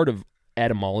big part of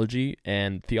etymology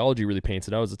and theology really paints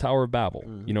it out as the Tower of Babel.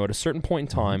 At a certain point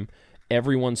in time,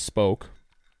 everyone spoke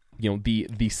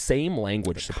the same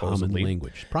language, supposedly. Common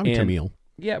language. Probably Tamil.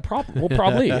 Yeah,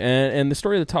 probably. and the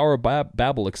story of the Tower of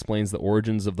Babel explains the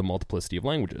origins of the multiplicity of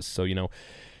languages. So,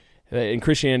 in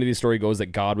Christianity, the story goes that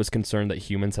God was concerned that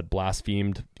humans had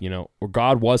blasphemed, or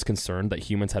God was concerned that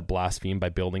humans had blasphemed by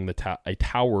building a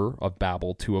Tower of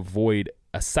Babel to avoid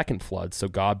a second flood. So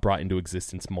God brought into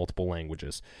existence multiple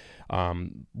languages.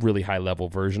 Really high-level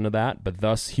version of that. But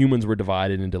thus, humans were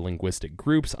divided into linguistic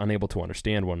groups, unable to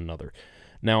understand one another.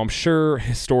 Now, I'm sure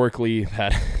historically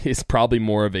that is probably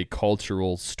more of a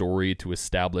cultural story to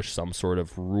establish some sort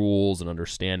of rules and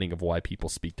understanding of why people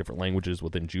speak different languages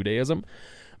within Judaism.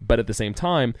 But at the same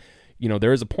time,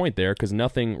 there is a point there because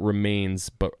nothing remains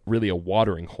but really a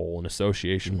watering hole in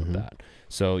association with that.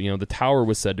 So, the tower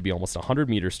was said to be almost 100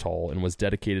 meters tall and was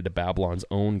dedicated to Babylon's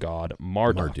own god,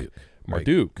 Marduk.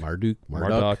 Marduk.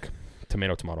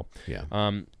 Tomato.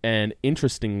 Yeah. And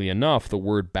interestingly enough, the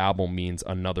word Babel means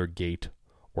another gate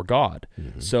or God.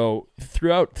 So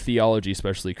throughout theology,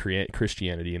 especially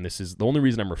Christianity, and this is the only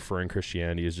reason I'm referring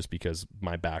Christianity is just because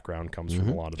my background comes from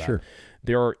a lot of that. Sure.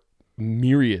 There are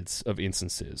myriads of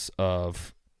instances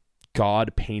of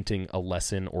God painting a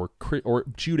lesson, or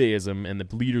Judaism and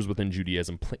the leaders within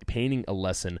Judaism painting a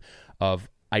lesson of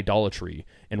idolatry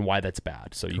and why that's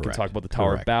bad. So you can talk about the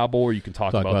Tower of Babel, or you can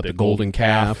talk about the golden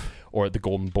calf or the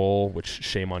golden bull, which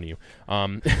shame on you.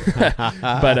 But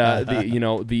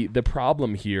the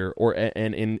problem here,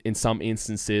 and in some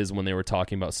instances when they were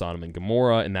talking about Sodom and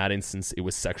Gomorrah, in that instance it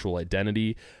was sexual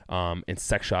identity and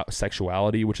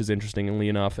sexuality, which is interestingly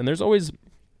enough. And there's always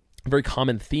a very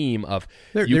common theme of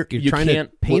you're trying to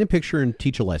paint a picture and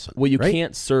teach a lesson. Well, you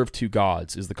can't serve two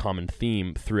gods is the common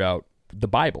theme throughout the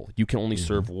Bible. You can only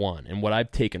serve one. And what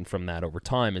I've taken from that over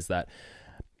time is that,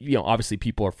 obviously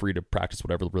people are free to practice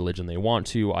whatever religion they want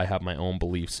to. I have my own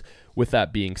beliefs. With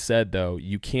that being said, though,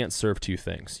 you can't serve two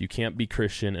things. You can't be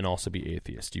Christian and also be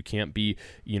atheist. You can't be,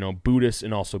 Buddhist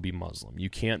and also be Muslim. You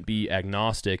can't be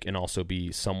agnostic and also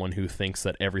be someone who thinks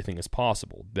that everything is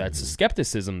possible. That's a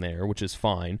skepticism there, which is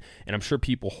fine. And I'm sure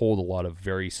people hold a lot of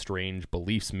very strange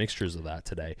beliefs, mixtures of that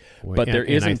today. But there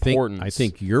is importance. I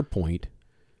think your point.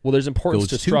 Well, there's importance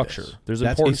to structure. There's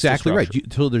That's importance exactly to structure.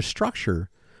 Right. So there's structure,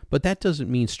 but that doesn't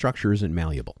mean structure isn't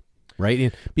malleable. right?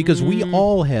 And because we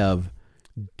all have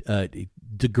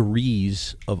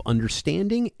degrees of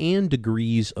understanding and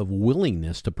degrees of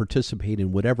willingness to participate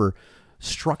in whatever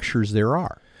structures there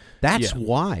are. That's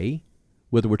why,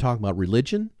 whether we're talking about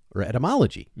religion or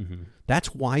etymology,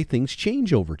 that's why things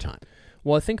change over time.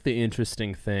 Well, I think the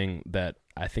interesting thing that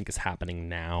I think is happening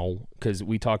now, because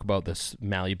we talk about this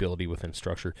malleability within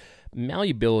structure,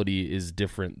 malleability is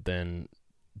different than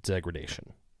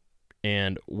degradation.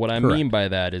 And what I mean by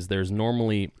that is there's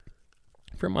normally,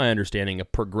 from my understanding, a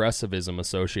progressivism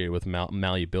associated with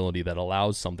malleability that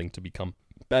allows something to become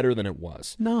better than it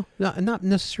was. No, not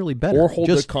necessarily better. Or hold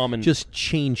the common... Just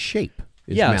change shape.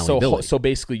 Yeah, so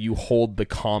basically you hold the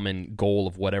common goal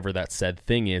of whatever that said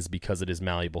thing is because it is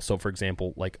malleable. So, for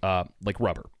example, like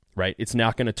rubber, right? It's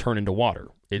not going to turn into water.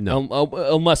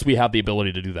 Unless we have the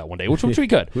ability to do that one day, which we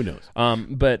could. Who knows?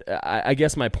 But I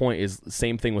guess my point is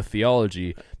same thing with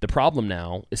theology. The problem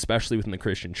now, especially within the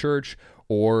Christian church,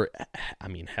 or, I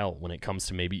mean, hell, when it comes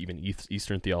to maybe even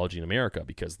Eastern theology in America,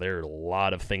 because there are a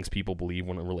lot of things people believe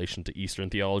when in relation to Eastern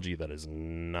theology that is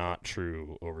not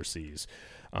true overseas.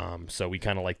 So we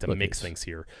kind of like to mix things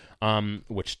here,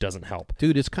 which doesn't help.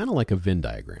 Dude, it's kind of like a Venn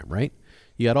diagram, right?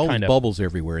 You got all these bubbles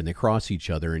everywhere, and they cross each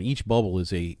other, and each bubble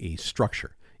is a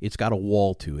structure. It's got a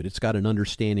wall to it. It's got an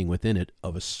understanding within it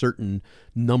of a certain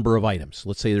number of items.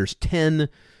 Let's say there's 10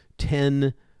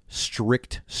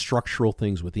 strict structural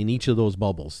things within each of those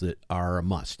bubbles that are a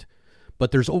must.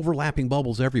 But there's overlapping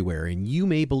bubbles everywhere, and you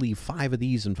may believe 5 of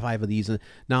these and 5 of these. And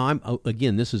now,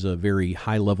 again, this is a very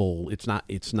high level. It's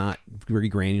not very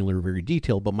granular, very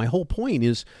detailed. But my whole point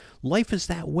is, life is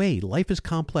that way. Life is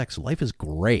complex. Life is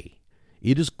gray.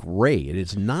 It is gray. It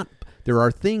is not. There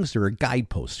are things. There are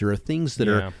guideposts. There are things that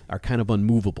are kind of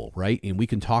unmovable, right? And we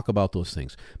can talk about those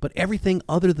things. But everything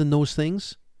other than those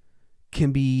things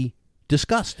can be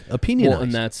discussed, opinionized, well,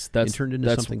 and that's turned into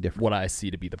something different. What I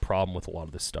see to be the problem with a lot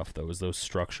of this stuff, though, is those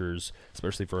structures,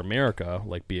 especially for America,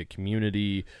 like be it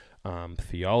community,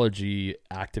 theology,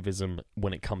 activism,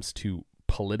 when it comes to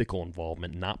political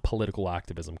involvement, not political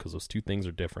activism, because those two things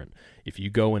are different. If you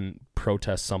go and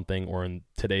protest something, or in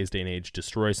today's day and age,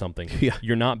 destroy something,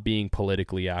 you're not being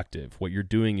politically active. What you're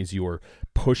doing is you're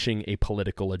pushing a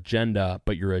political agenda,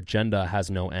 but your agenda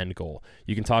has no end goal.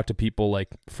 You can talk to people like,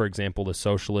 for example, the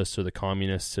socialists or the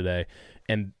communists today,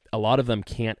 and a lot of them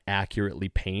can't accurately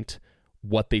paint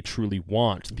what they truly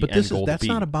want the end goal to be. That's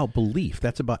not about belief.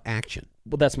 That's about action.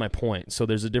 Well, that's my point. So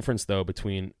there's a difference, though,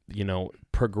 between,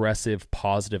 progressive,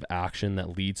 positive action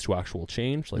that leads to actual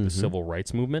change, like the civil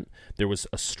rights movement. There was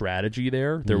a strategy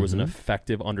there. There was an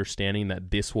effective understanding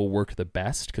that this will work the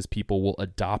best because people will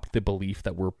adopt the belief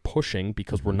that we're pushing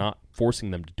because we're not forcing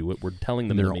them to do it. We're telling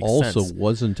them it makes sense. There also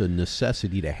wasn't a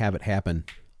necessity to have it happen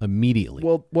immediately.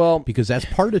 Well, because that's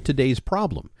part of today's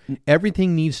problem.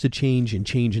 Everything needs to change and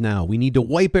change now. We need to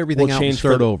wipe everything out and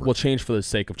start over. Well, change for the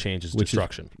sake of change is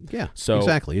destruction. So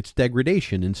exactly. It's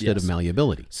degradation instead of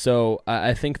malleability. So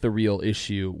I think the real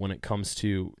issue when it comes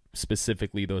to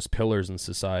specifically those pillars in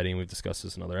society, and we've discussed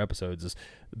this in other episodes, is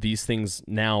these things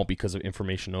now, because of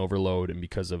information overload and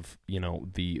because of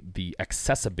the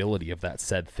accessibility of that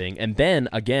said thing, and then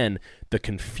again the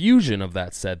confusion of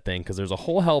that said thing, because there's a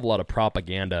whole hell of a lot of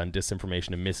propaganda and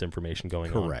disinformation and misinformation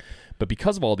going on. Correct. But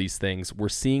because of all these things, we're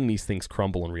seeing these things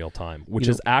crumble in real time, which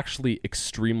is actually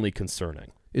extremely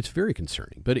concerning. It's very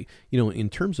concerning. But in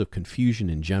terms of confusion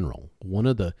in general, one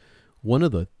of the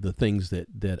things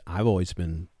that I've always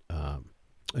been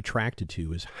attracted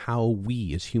to is how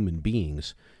we as human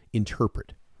beings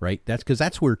interpret, right?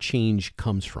 That's where change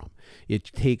comes from.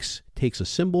 It takes a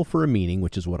symbol for a meaning,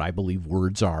 which is what I believe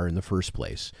words are in the first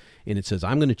place, and it says,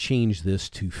 I'm going to change this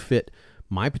to fit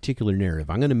my particular narrative.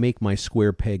 I'm going to make my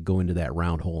square peg go into that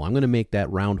round hole. I'm going to make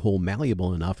that round hole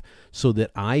malleable enough so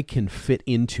that I can fit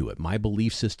into it. My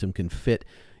belief system can fit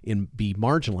and be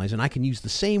marginalized, and I can use the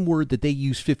same word that they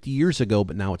used 50 years ago,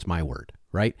 but now it's my word,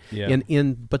 right? Yeah.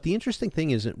 But the interesting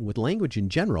thing is that with language in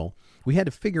general, we had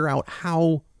to figure out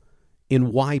how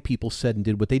and why people said and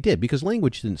did what they did, because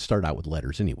language didn't start out with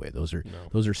letters anyway. Those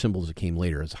are symbols that came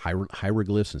later as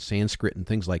hieroglyphs and Sanskrit and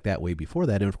things like that way before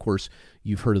that. And of course,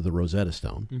 you've heard of the Rosetta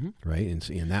Stone, right?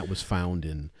 And that was found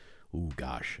in,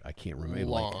 I can't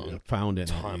remember. Found in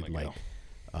time ago.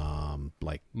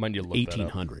 Like Mind you look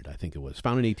 1800, I think it was.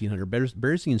 Found in 1800.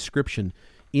 Bears the inscription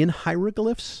in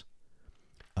hieroglyphs,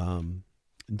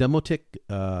 Demotic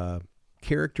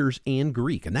characters, and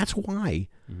Greek. And that's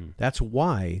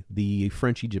why the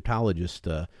French Egyptologist,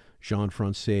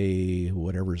 Jean-Francais,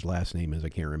 whatever his last name is, I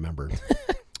can't remember,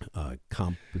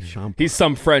 He's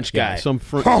some French guy.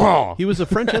 He was a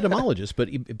French etymologist,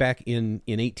 but back in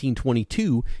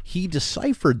 1822, he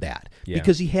deciphered that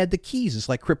because he had the keys. It's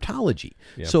like cryptology.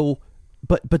 Yep. So,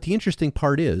 but the interesting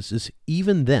part is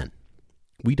even then,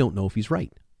 we don't know if he's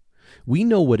right. We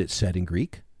know what it said in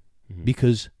Greek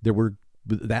because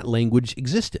that language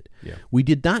existed. Yeah. We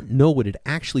did not know what it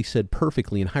actually said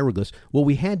perfectly in hieroglyphs. What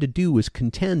we had to do was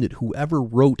contend that whoever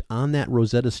wrote on that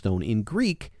Rosetta Stone in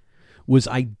Greek was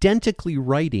identically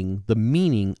writing the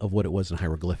meaning of what it was in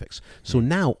hieroglyphics. So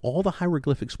now all the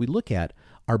hieroglyphics we look at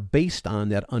are based on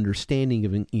that understanding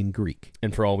of in Greek.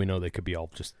 And for all we know, they could be all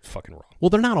just fucking wrong. Well,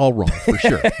 they're not all wrong for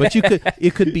sure, but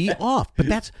it could be off. But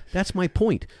that's my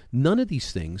point. None of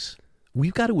these things.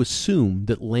 We've got to assume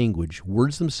that language,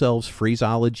 words themselves,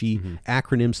 phraseology,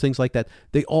 acronyms, things like that,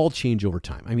 they all change over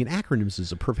time. I mean, acronyms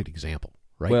is a perfect example,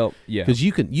 right? Well, yeah. Because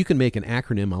you can make an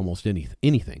acronym almost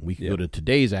anything. We can go to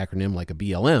today's acronym like a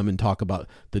BLM and talk about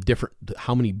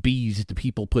how many B's do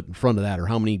people put in front of that or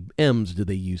how many M's do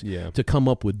they use to come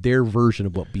up with their version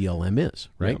of what BLM is,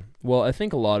 right? Yeah. Well, I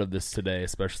think a lot of this today,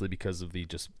 especially because of the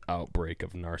just outbreak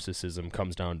of narcissism,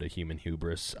 comes down to human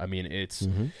hubris. I mean, it's,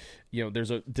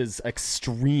 there's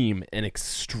extreme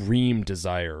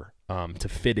desire to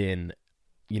fit in,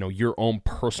 your own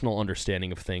personal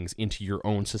understanding of things into your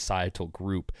own societal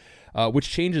group, which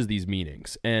changes these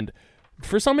meanings. And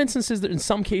for some instances, in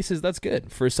some cases, that's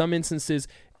good. For some instances,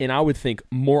 and I would think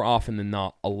more often than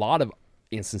not, a lot of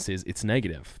instances, it's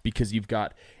negative because you've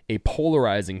got a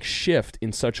polarizing shift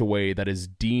in such a way that is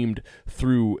deemed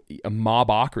through a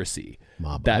mobocracy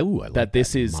that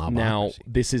this is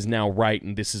now right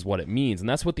and this is what it means. And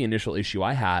that's what the initial issue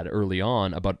I had early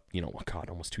on about,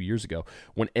 almost 2 years ago,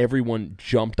 when everyone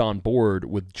jumped on board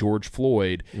with George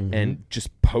Floyd and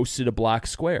just posted a black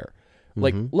square.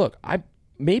 Like, look,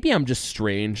 maybe I'm just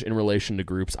strange in relation to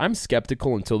groups. I'm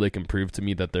skeptical until they can prove to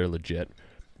me that they're legit.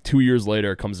 2 years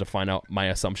later, it comes to find out my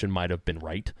assumption might have been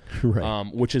right,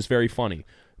 which is very funny.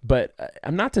 But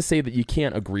I'm not to say that you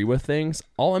can't agree with things.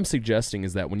 All I'm suggesting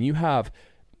is that when you have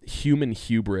human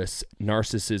hubris,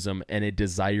 narcissism, and a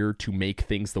desire to make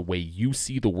things the way you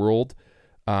see the world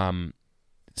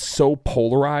so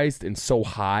polarized and so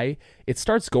high, it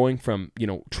starts going from,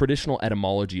 traditional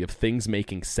etymology of things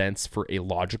making sense for a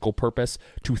logical purpose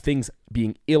to things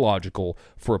being illogical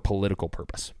for a political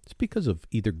purpose. It's because of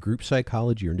either group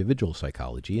psychology or individual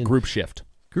psychology. And group shift.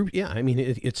 I mean,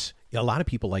 it's a lot of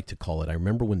people like to call it. I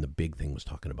remember when the big thing was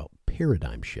talking about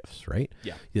paradigm shifts, right?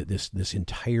 Yeah. This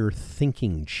entire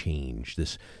thinking change,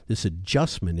 this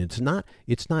adjustment. It's not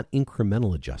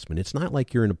incremental adjustment. It's not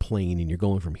like you're in a plane and you're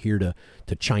going from here to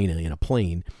China in a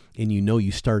plane, and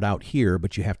you start out here,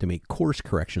 but you have to make course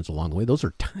corrections along the way. Those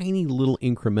are tiny little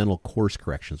incremental course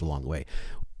corrections along the way.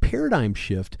 Paradigm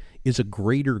shift is a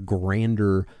greater,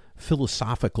 grander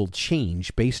philosophical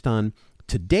change based on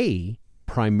today.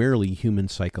 Primarily human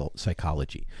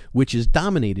psychology, which is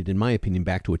dominated, in my opinion,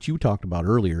 back to what you talked about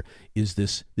earlier, is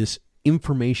this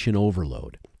information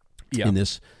overload, and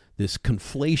this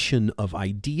conflation of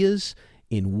ideas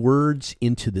and words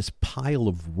into this pile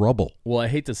of rubble. Well, I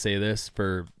hate to say this,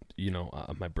 for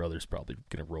my brother's probably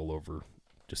gonna roll over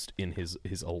just in his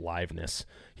aliveness.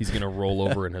 He's gonna roll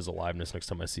over in his aliveness next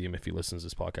time I see him if he listens to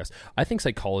this podcast. I think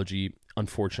psychology,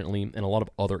 unfortunately, and a lot of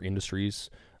other industries,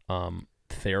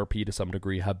 therapy to some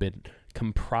degree, have been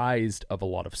comprised of a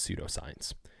lot of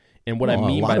pseudoscience. And what I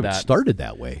mean by that, it started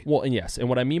that way. Well, and yes, and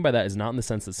what I mean by that is not in the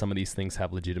sense that some of these things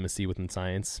have legitimacy within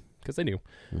science, because they do.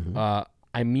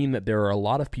 I mean that there are a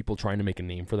lot of people trying to make a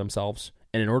name for themselves,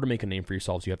 and in order to make a name for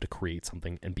yourselves, you have to create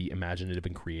something and be imaginative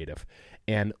and creative.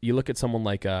 And you look at someone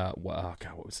like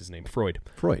what was his name? Freud.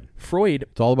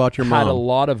 It's all about your mom. Had a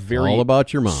lot of very all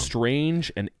about your mom.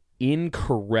 Strange and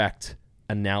incorrect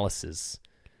analysis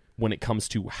when it comes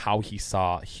to how he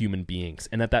saw human beings.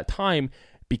 And at that time,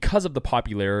 because of the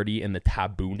popularity and the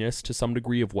tabooness to some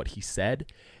degree of what he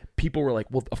said, people were like,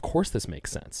 well, of course this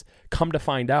makes sense. Come to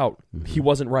find out, he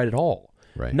wasn't right at all.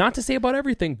 Right. Not to say about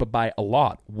everything, but by a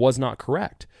lot, was not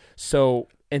correct. So,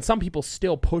 and some people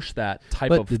still push that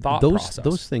type of thought process.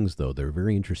 Those things, though, they're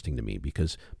very interesting to me,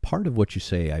 because part of what you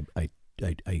say,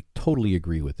 I totally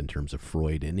agree with in terms of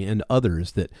Freud and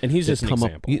others that, and he's just an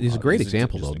example. He's a great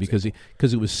example, though, because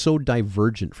it was so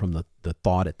divergent from the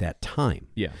thought at that time.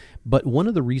 Yeah. But one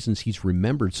of the reasons he's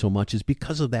remembered so much is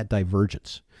because of that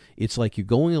divergence. It's like you're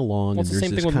going along, and there's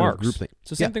this kind of group thing.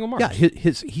 It's the same thing with Marx. Yeah,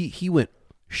 he went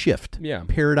shift. Yeah.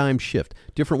 Paradigm shift.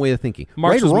 Different way of thinking.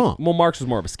 Marx right or wrong? Well, Marx was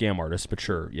more of a scam artist, but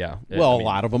sure, yeah. A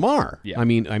lot of them are. Yeah. I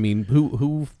mean,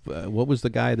 who? What was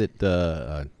the guy that?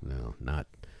 No,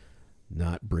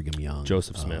 not Brigham Young.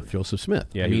 Joseph Smith. Joseph Smith.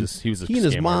 Yeah, I he mean, was a he and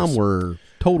his scam mom artist. were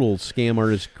total scam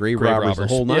artists, grave robbers, the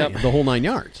whole nine, Yep. the whole 9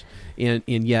 yards. And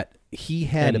yet he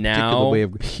had and a particular now way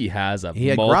of. he has a He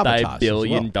had gravitas as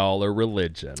multi-billion-dollar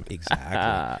religion.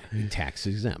 Exactly. Tax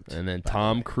exempt. And then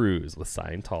Tom Cruise with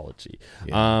Scientology.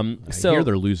 Yeah. So I hear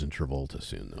they're losing Travolta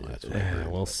soon, though. That's what I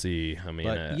heard. we'll see. I mean,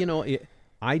 But,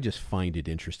 I just find it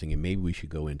interesting, and maybe we should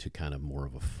go into kind of more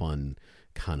of a fun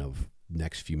kind of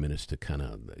next few minutes to kind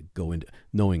of go into,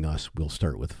 knowing us, we'll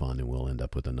start with fun and we'll end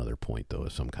up with another point, though,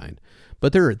 of some kind.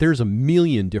 But there's a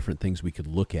million different things we could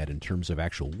look at in terms of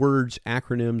actual words,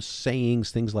 acronyms,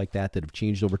 sayings, things like that have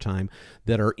changed over time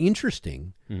that are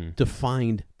interesting to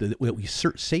find that we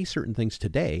say certain things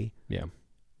today,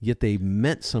 yet they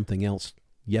meant something else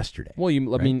yesterday. Well, I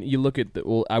right? mean, you look at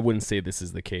I wouldn't say this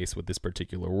is the case with this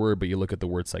particular word, but you look at the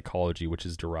word psychology, which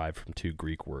is derived from 2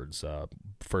 Greek words,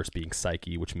 first being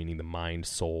psyche, which meaning the mind,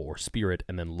 soul, or spirit,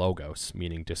 and then logos,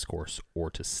 meaning discourse or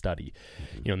to study.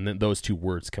 And those 2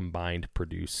 words combined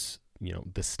produce,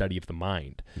 the study of the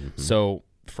mind. So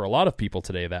for a lot of people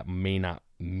today, that may not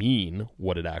mean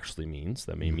what it actually means.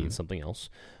 That may mean something else.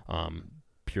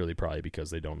 Purely probably because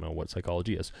they don't know what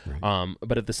psychology is. Right.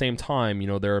 But at the same time,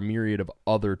 there are a myriad of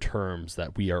other terms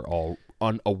that we are all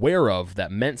unaware of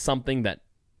that meant something that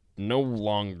no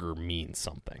longer means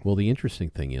something. Well, the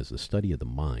interesting thing is the study of the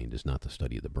mind is not the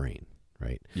study of the brain,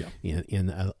 right? Yeah.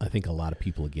 And I think a lot of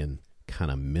people, again,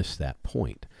 kind of miss that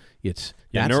point. It's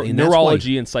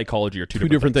neurology and psychology are two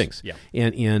different things. Yeah.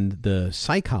 And the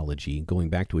psychology, going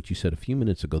back to what you said a few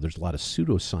minutes ago, there's a lot of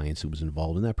pseudoscience that was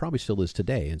involved, and that probably still is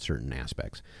today in certain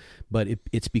aspects. But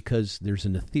it's because there's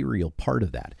an ethereal part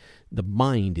of that. The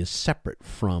mind is separate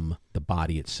from the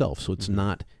body itself, so it's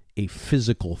not a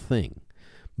physical thing,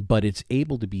 but it's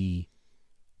able to be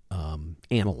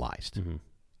analyzed.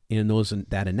 And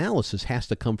that analysis has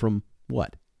to come from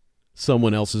what?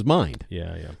 Someone else's mind.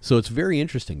 Yeah. So it's very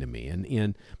interesting to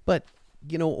me. But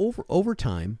over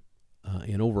time,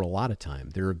 and over a lot of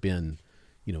time, there have been,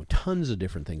 tons of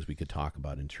different things we could talk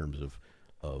about in terms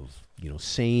of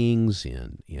sayings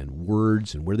and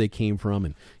words and where they came from,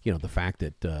 and the fact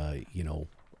that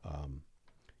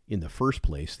in the first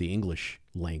place, the English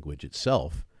language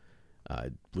itself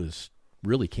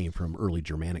came from early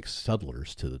Germanic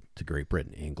settlers to Great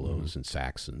Britain, Anglos and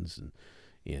Saxons and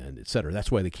et cetera. That's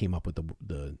why they came up with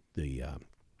the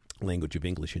language of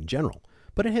English in general.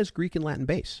 But it has Greek and Latin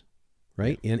base,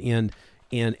 right? And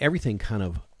everything kind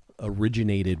of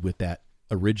originated with that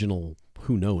original,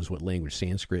 who knows what language,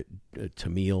 Sanskrit,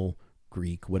 Tamil,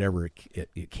 Greek, whatever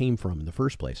it came from in the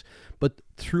first place. But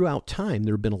throughout time,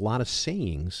 there have been a lot of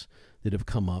sayings that have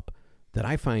come up that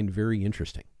I find very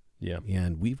interesting. Yeah.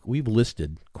 And we've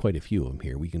listed quite a few of them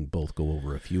here. We can both go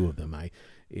over a few of them.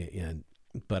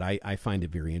 But I find it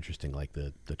very interesting, like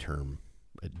the term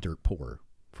dirt poor,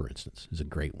 for instance, is a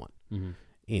great one.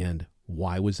 And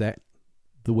why was that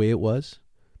the way it was?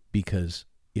 Because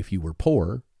if you were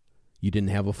poor, you didn't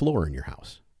have a floor in your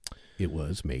house. It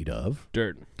was made of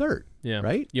dirt. Yeah.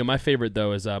 Right? My favorite,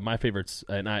 though, is my favorites,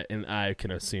 and I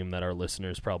can assume that our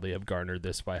listeners probably have garnered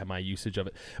this by my usage of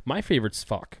it. My favorite's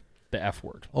fuck. The F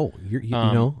word. Oh,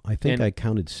 I think I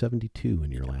counted 72 in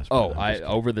your last.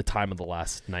 Over the time of the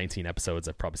last 19 episodes,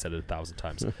 I've probably said it 1,000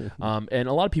 times. And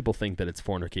a lot of people think that it's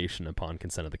fornication upon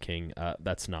consent of the king.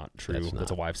 That's not true.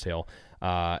 That's a wives' tale.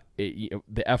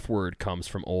 The F word comes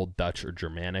from Old Dutch or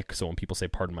Germanic. So when people say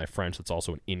 "pardon my French," that's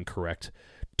also an incorrect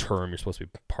term. You're supposed to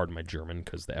be "pardon my German"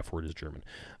 because the F word is German.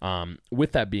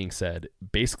 With that being said,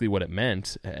 basically what it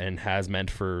meant and has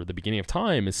meant for the beginning of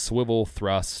time is swivel,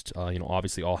 thrust.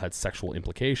 Obviously all had sexual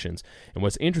implications. And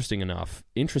what's interesting enough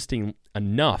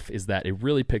is that it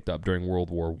really picked up during World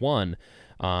War I.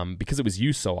 Because it was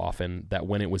used so often that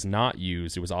when it was not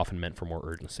used, it was often meant for more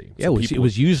urgency. Yeah, it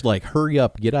was used like "hurry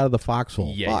up, get out of the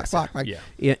foxhole." Yeah, fuck.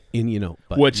 Yeah.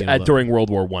 Which during World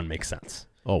War I makes sense.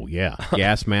 Oh yeah,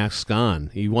 gas masks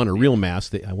on. You want a real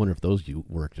mask? I wonder if those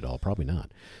worked at all. Probably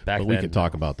not. But we can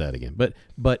talk about that again. But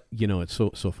it's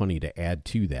so funny to add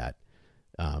to that.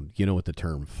 What the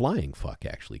term "flying fuck"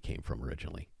 actually came from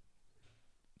originally?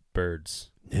 Birds.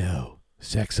 No,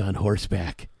 sex on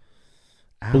horseback.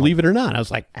 Ow. Believe it or not, I was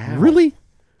like, Ow. really?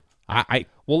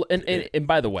 And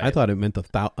by the way, I thought it meant the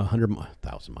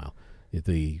 100,000 mile,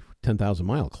 the 10,000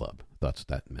 mile club. That's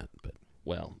that meant, but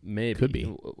well, maybe could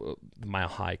be Mile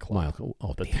High Club.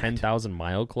 The 10,000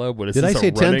 mile club. What is Did this, I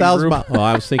say 10,000 mile? Oh,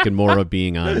 I was thinking more of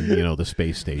being on the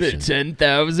space station. The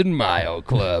 10,000 mile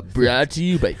club, brought to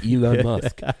you by Elon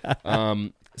Musk.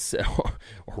 Or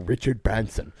Richard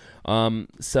Branson.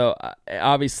 So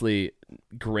obviously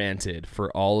granted,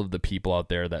 for all of the people out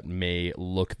there that may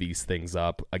look these things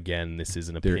up, again, this is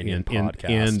an opinion podcast.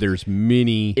 And there's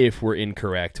many. If we're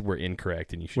incorrect, we're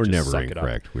incorrect, and you should We're just never suck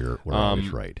incorrect. it up. We're always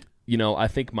right. You know, I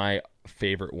think my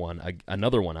favorite one,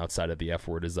 another one outside of the F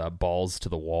word, is balls to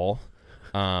the wall.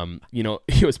 You know,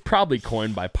 it was probably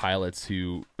coined by pilots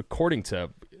who, according to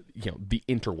the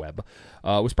interweb,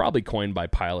 was probably coined by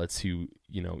pilots who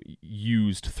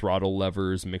used throttle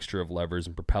levers, mixture of levers,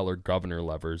 and propeller governor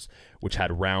levers, which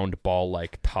had round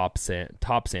ball-like top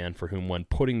sand, for whom, when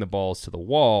putting the balls to the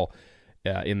wall,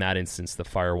 in that instance, the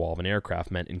firewall of an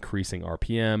aircraft, meant increasing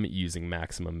RPM, using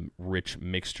maximum rich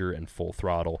mixture and full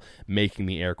throttle, making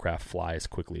the aircraft fly as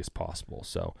quickly as possible.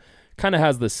 So kind of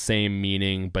has the same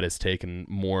meaning, but it's taken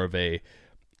more of a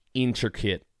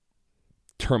intricate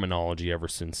terminology ever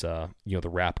since the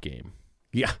rap game.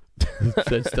 Yeah,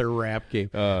 that's their rap game.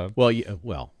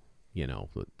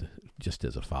 Just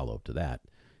as a follow-up to that,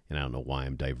 and I don't know why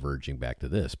I'm diverging back to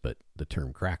this, but the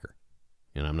term cracker,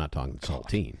 and I'm not talking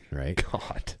saltine, right?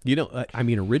 God.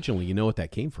 Originally, you know what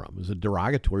that came from? It was a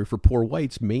derogatory for poor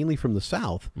whites, mainly from the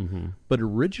South, but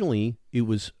originally it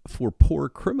was for poor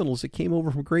criminals that came over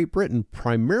from Great Britain,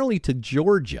 primarily to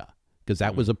Georgia, because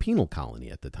that was a penal colony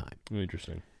at the time.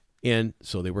 Interesting. And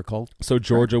so they were called. So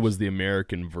Georgia was the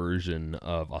American version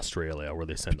of Australia, where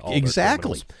they send all their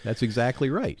criminals. That's exactly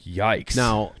right. Yikes!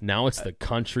 Now it's the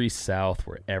country South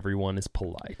where everyone is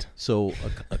polite. So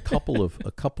a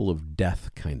couple of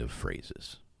death kind of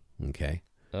phrases. Okay.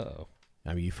 Uh-oh.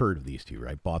 I mean, you've heard of these two,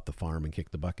 right? Bought the farm and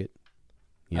kicked the bucket.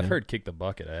 I've heard kick the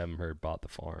bucket. I haven't heard bought the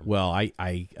farm. Well,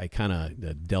 I kind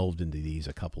of delved into these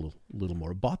a little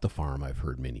more. Bought the farm I've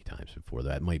heard many times before.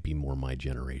 That might be more my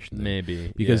generation.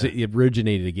 Maybe. Because it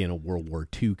originated, again, a World War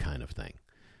II kind of thing.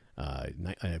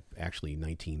 Actually,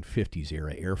 1950s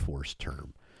era Air Force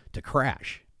term, to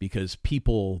crash. Because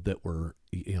people that were,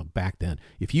 back then,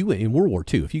 in World War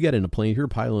II, if you got in a plane, if you're a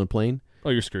pilot in a plane, oh,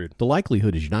 you're screwed. The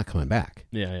likelihood is you're not coming back.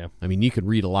 Yeah. I mean, you could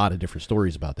read a lot of different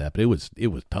stories about that, but it was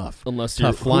tough. Unless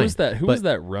tough flying. Who was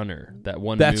that runner? That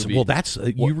one movie? Well,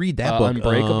 you read that book,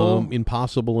 Unbreakable,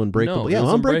 Impossible, Unbreakable.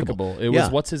 No, Unbreakable. It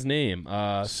was what's his name?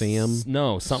 Sam.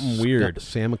 No, something weird.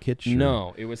 Samakich.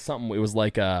 No, it was something. It was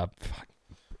like a.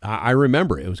 I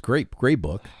remember it. It was great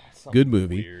book, good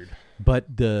movie. Weird.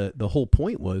 But the whole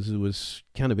point was, it was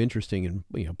kind of interesting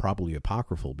and probably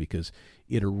apocryphal, because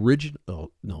it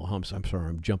I'm sorry,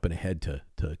 I'm jumping ahead to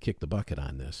kick the bucket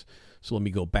on this. So let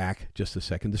me go back just a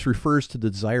second. This refers to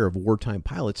the desire of wartime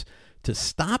pilots to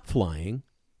stop flying,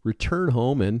 return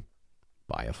home, and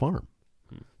buy a farm.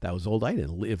 That was old idea,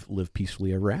 live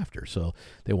peacefully ever after. So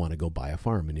they want to go buy a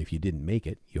farm, and if you didn't make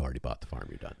it, you already bought the farm.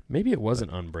 You're done. Maybe it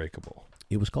wasn't Unbreakable.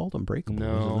 It was called Unbreakable.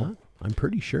 No, was it not? I'm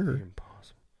pretty sure.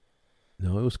 Impossible.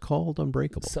 No, it was called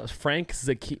Unbreakable. So Frank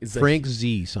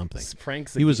Z something. Frank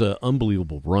Zaki. He was an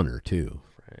unbelievable runner too.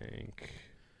 Frank.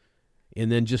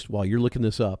 And then, just while you're looking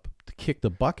this up, the kick the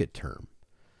bucket term,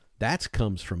 that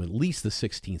comes from at least the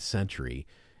 16th century,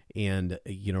 and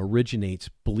originates,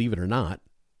 believe it or not,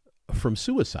 from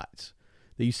suicides.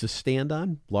 They used to stand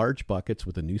on large buckets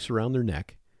with a noose around their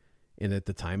neck, and at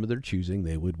the time of their choosing,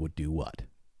 they would do what?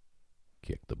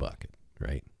 Kick the bucket,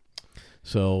 right?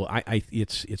 So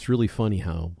it's really funny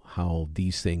how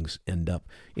these things end up.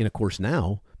 And of course,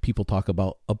 now people talk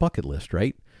about a bucket list,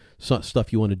 right?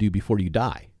 Stuff you want to do before you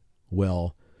die.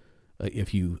 Well,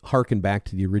 if you hearken back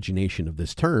to the origination of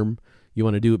this term, you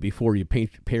want to do it before you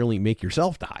apparently make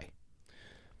yourself die.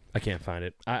 I can't find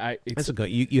it. That's okay.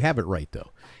 You have it right though.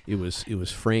 It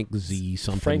was Frank Z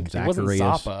something. It wasn't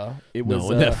Zappa. It was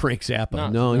not Frank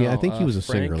Zappa. I think he was a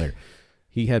singer there.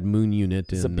 He had Moon Unit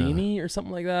and Zabini or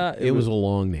something like that. It was a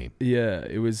long name. Yeah,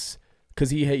 it was because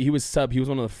he was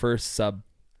one of the first sub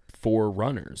 4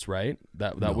 runners, right?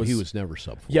 He was never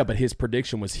sub 4. Yeah, but his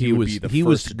prediction was he would be the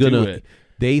first to do it.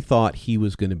 They thought he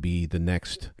was going to be the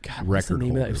next record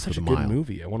holder. It was such a good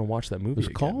movie. I want to watch that movie. It was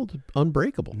called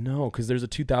Unbreakable. No, because there's a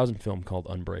 2000 film called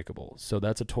Unbreakable, so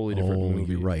that's a totally different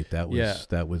movie. You're right. That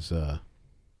was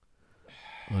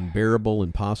Unbearable,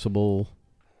 Impossible,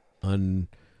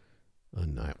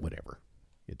 whatever.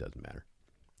 It doesn't matter.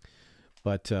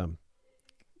 But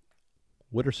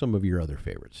what are some of your other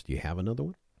favorites? Do you have another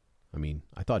one? I mean,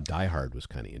 I thought Die Hard was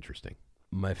kind of interesting.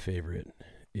 My favorite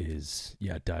is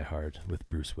Die Hard with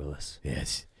Bruce Willis.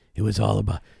 Yes, it was all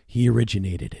about, he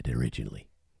originated it originally.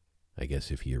 I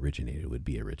guess if he originated, it would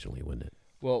be originally, wouldn't it?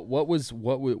 Well, what was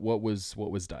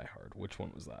Die Hard? Which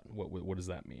one was that? What does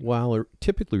that mean? Well, it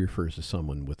typically refers to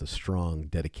someone with a strong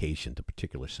dedication to a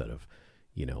particular set of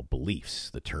beliefs.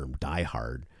 The term Die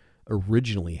Hard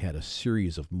originally had a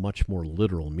series of much more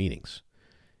literal meanings.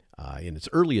 In its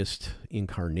earliest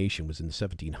incarnation was in the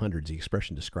 1700s. The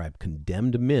expression described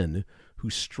condemned men who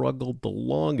struggled the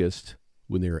longest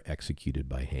when they were executed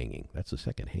by hanging. That's the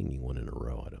second hanging one in a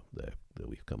row that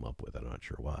we've come up with. I'm not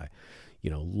sure why.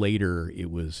 Later it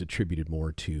was attributed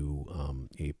more to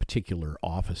a particular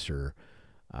officer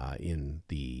in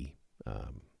the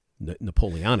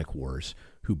Napoleonic Wars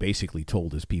who basically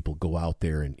told his people, go out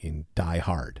there and die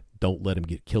hard. Don't let him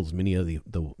kill as many of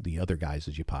the other guys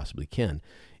as you possibly can.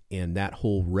 And that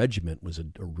whole regiment was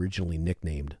originally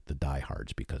nicknamed the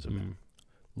Diehards because of it.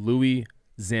 Louis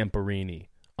Zamperini,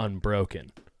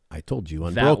 Unbroken. I told you,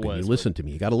 Unbroken. You listen to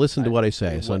me. You got to listen to what I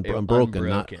say. It's Unbroken,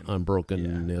 not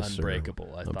Unbrokenness.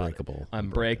 Unbreakable. Unbreakable.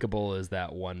 Unbreakable is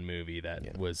that one movie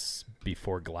that was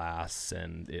before Glass.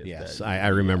 I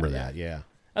remember that, yeah.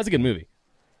 That's a good movie.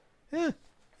 Yeah.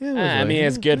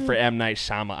 It's good for M. Night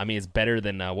Shyamalan. It's better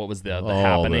than what was the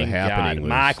Happening? The Happening.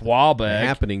 Mark Wahlberg. The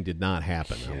Happening did not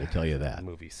happen. I will tell you that. That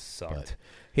movie sucked. But,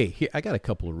 hey, here, I got a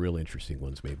couple of real interesting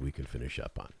ones. Maybe we can finish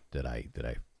up on that I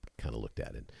kind of looked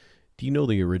at it. Do you know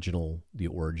the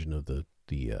origin of the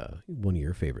one of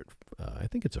your favorite? I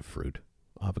think it's a fruit,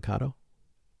 avocado.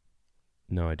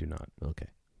 No, I do not. Okay.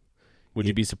 Would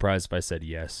you be surprised if I said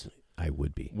yes? I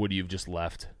would be. Would you have just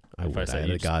left? I would. I said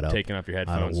you got up, taken off your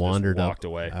headphones, and walked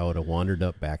away. I would have wandered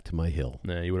up back to my hill.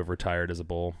 No, you would have retired as a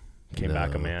bull. Came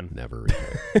back a man. Never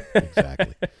retired.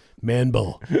 Exactly. Man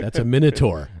bull. That's a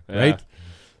minotaur, right?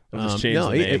 I'll just change the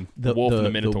name. Wolf and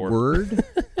the Minotaur. The word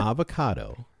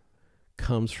avocado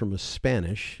comes from a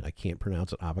Spanish. I can't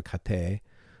pronounce it. Avocate,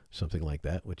 something like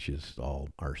that. Which is all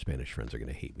our Spanish friends are going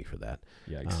to hate me for that.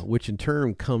 Yikes. Which in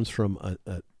turn comes from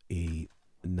a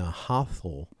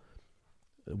Nahuatl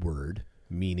word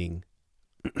meaning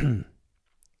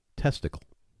testicle.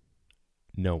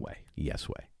 No way. Yes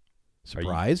way.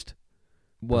 Surprised?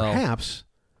 Well, perhaps.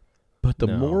 But the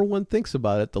more one thinks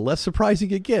about it, the less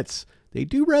surprising it gets. They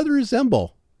do rather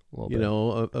resemble,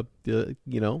 a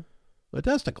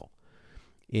testicle.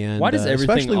 And why does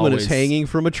everything especially when it's hanging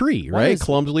from a tree, right?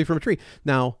 Clumsily from a tree.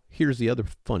 Now, here's the other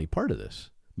funny part of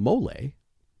this. Mole,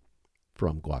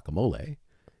 from guacamole,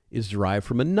 is derived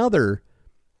from another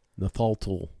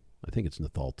Nahuatl. I think it's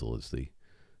Nahuatl is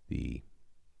the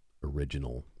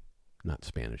original, not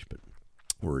Spanish, but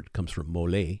word comes from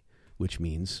mole, which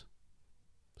means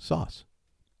sauce.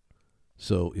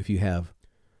 So if you have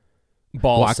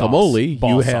guacamole,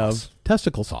 you have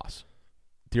testicle sauce.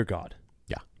 Dear God.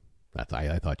 Yeah.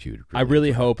 I thought you'd. I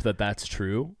really hope that that's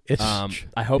true.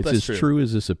 I hope that's as true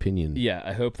as this opinion. Yeah,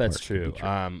 I hope that's true.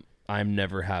 I'm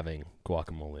never having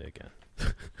guacamole again.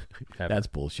 That's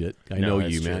bullshit. I know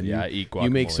you, man. Yeah, I eat guacamole. You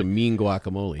make some mean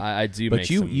guacamole. I do. But make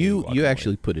some mean guacamole. you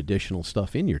actually put additional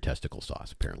stuff in your testicle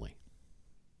sauce, apparently.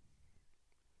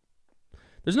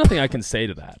 There's nothing I can say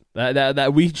to that.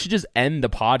 That we should just end the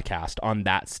podcast on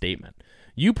that statement.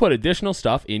 You put additional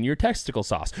stuff in your testicle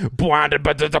sauce. Like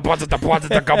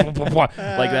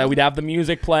that, we'd have the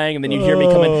music playing, and then you'd hear me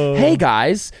come in. Hey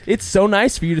guys, it's so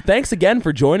nice for you. Thanks again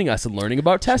for joining us and learning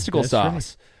about testicle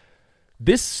sauce. Right.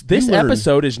 This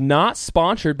episode is not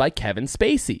sponsored by Kevin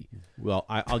Spacey. Well,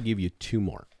 I'll give you two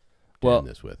more. Well,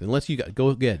 this with unless you got go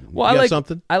ahead. Well, you got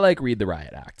something. I like Read the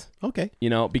Riot Act. Okay,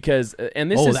 because and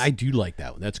this is I do like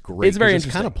that one. That's great. It's very interesting.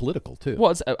 It's kind of political too.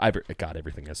 Well, God,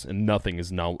 everything is, and nothing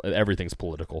is now. Everything's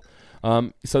political.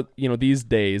 So these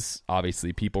days,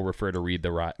 obviously, people refer to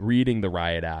reading the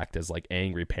Riot Act as like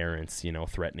angry parents,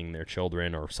 threatening their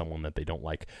children or someone that they don't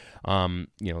like.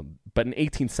 But in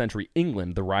 18th century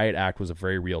England, the Riot Act was a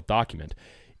very real document.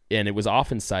 And it was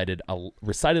often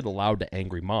recited aloud to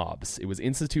angry mobs. It was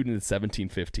instituted in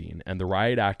 1715, and the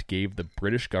Riot Act gave the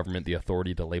British government the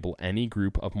authority to label any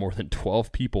group of more than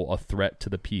 12 people a threat to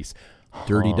the peace.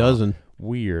 Dirty dozen.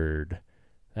 Weird.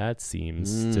 That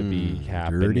seems to be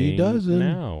happening dirty dozen.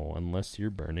 now, unless you're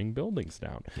burning buildings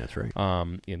down. That's right.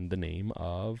 In the name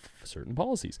of certain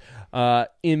policies.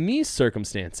 In these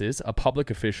circumstances, a public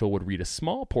official would read a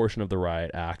small portion of the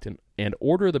Riot Act and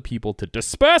order the people to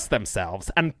disperse themselves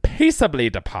and peaceably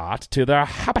depart to their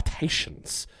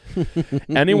habitations.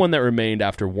 Anyone that remained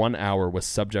after 1 hour was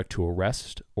subject to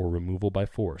arrest or removal by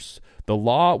force. The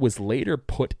law was later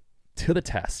put to the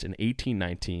test in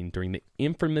 1819 during the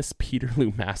infamous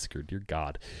Peterloo Massacre, dear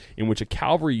God, in which a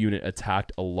cavalry unit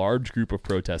attacked a large group of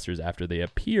protesters after they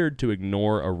appeared to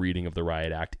ignore a reading of the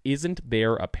Riot Act. Isn't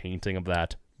there a painting of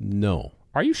that? No.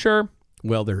 Are you sure?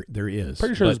 Well, there is.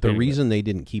 Pretty sure but the reason they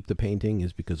didn't keep the painting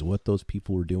is because what those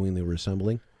people were doing, they were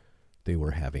assembling, they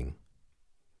were having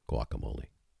guacamole.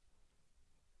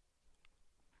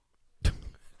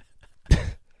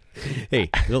 Hey,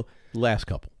 last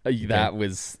couple. That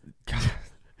was... God.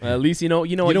 At least you know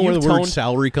You know where the word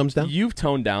salary comes down? You've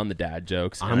toned down the dad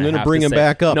jokes. I'm going to bring them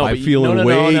back up. I'm feeling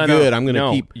way good. I'm going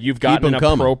to keep You've got an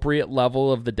coming. appropriate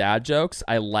level of the dad jokes.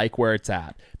 I like where it's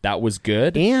at. That was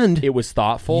good. And it was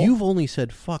thoughtful. You've only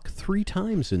said fuck 3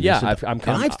 times in this. Yeah,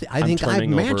 I think I've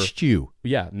matched you.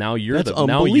 Yeah, now you're That's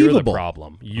the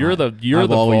problem. You're the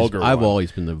vulgar one. I've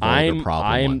always been the vulgar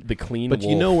problem I'm one. the clean But wolf.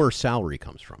 you know where salary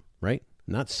comes from, right?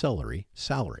 Not celery,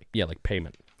 salary. Yeah, like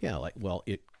payment. Yeah,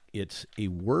 it's a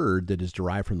word that is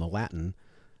derived from the Latin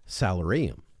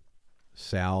salarium,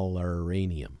 something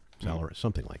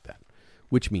like that,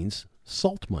 which means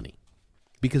salt money.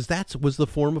 Because that was the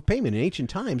form of payment. In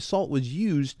ancient times, salt was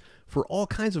used for all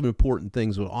kinds of important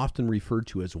things, often referred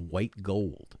to as white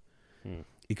gold.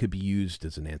 It could be used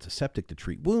as an antiseptic to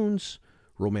treat wounds.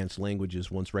 Romance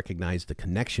languages once recognized the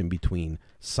connection between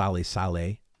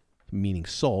sale, meaning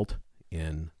salt,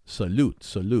 and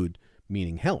salud,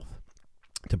 meaning health,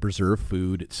 to preserve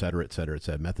food, et cetera,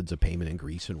 methods of payment in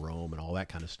Greece and Rome and all that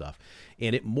kind of stuff.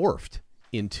 And it morphed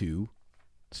into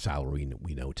salary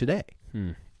we know today.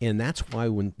 And that's why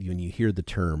when you hear the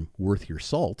term worth your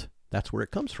salt, that's where it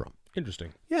comes from.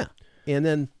 Interesting. Yeah. And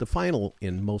then the final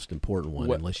and most important one,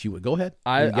 unless you would go ahead.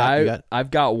 I've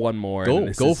got one more.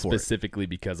 Go for specifically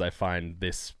because I find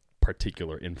this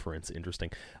particular inference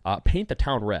interesting. Paint the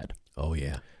town red. Oh,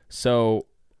 yeah. So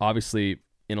obviously,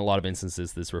 in a lot of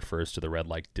instances, this refers to the red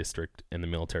light district and the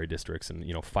military districts, and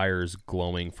fires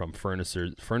glowing from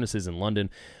furnaces in London,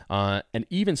 and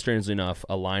even strangely enough,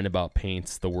 a line about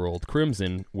paints the world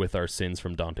crimson with our sins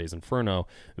from Dante's Inferno,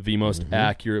 the most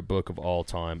accurate book of all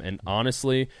time. And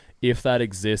honestly, if that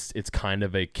exists, it's kind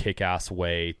of a kick-ass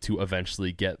way to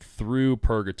eventually get through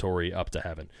purgatory up to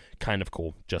heaven. Kind of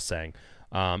cool, just saying.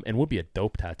 And would be a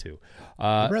dope tattoo.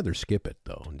 I'd rather skip it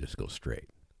though and just go straight.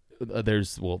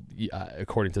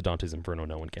 According to Dante's Inferno,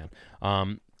 no one can.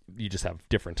 You just have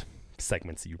different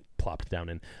segments you plopped down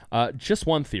in. Just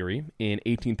one theory. In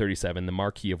 1837, the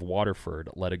Marquis of Waterford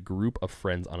led a group of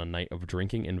friends on a night of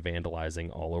drinking and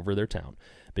vandalizing all over their town.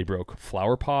 They broke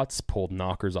flower pots, pulled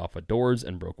knockers off of doors,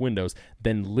 and broke windows,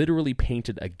 then literally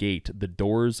painted a gate, the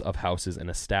doors of houses, and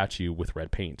a statue with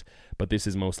red paint. But this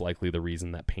is most likely the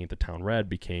reason that Paint the Town Red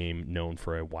became known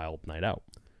for a wild night out.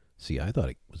 See, I thought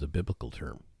it was a biblical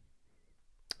term.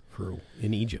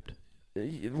 In Egypt.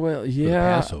 Well,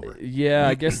 yeah. Passover. Yeah,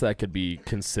 I guess that could be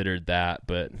considered that,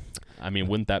 but I mean,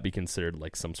 wouldn't that be considered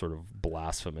like some sort of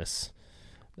blasphemous?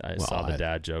 I saw the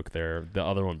dad joke there. The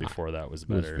other one before that was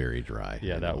better. It was very dry.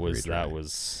 Yeah, that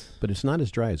was. But it's not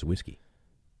as dry as whiskey.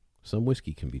 Some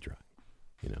whiskey can be dry,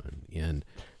 and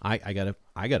I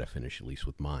gotta finish at least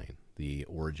with mine. The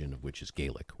origin of which is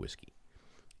Gaelic whiskey,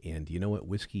 and you know what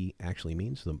whiskey actually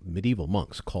means? The medieval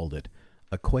monks called it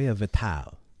aqua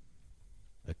vitale.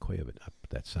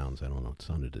 That sounds, I don't know, it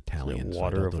sounded Italian.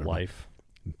 Water of life.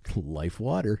 Life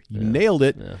water. You nailed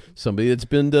it. Yeah. Somebody that's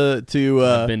been to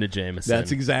I've been to Jameson.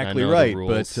 That's exactly right.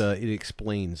 But it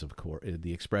explains, of course,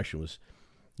 the expression was,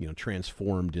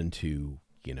 transformed into,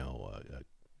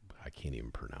 I can't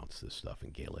even pronounce this stuff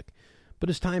in Gaelic. But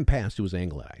as time passed, it was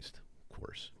Anglicized, of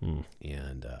course.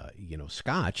 And,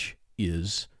 Scotch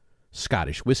is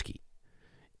Scottish whiskey.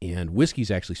 And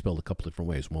whiskey's actually spelled a couple different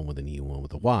ways, one with an E and one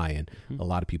with a Y. And a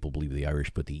lot of people believe the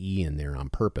Irish put the E in there on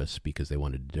purpose because they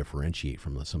wanted to differentiate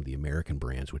from some of the American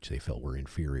brands, which they felt were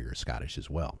inferior Scottish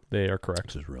as well. They are correct.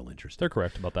 Which is real interesting. They're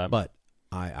correct about that. But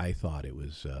I thought it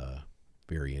was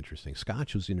very interesting.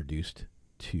 Scotch was introduced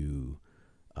to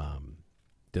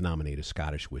denominate a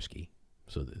Scottish whiskey.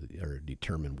 Or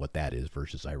determine what that is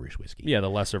versus Irish whiskey. Yeah, the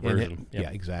lesser version. Yeah,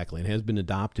 exactly. And has been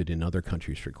adopted in other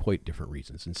countries for quite different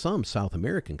reasons. In some South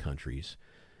American countries,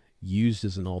 used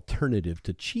as an alternative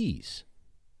to cheese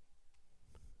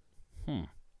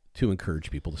to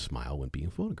encourage people to smile when being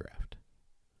photographed.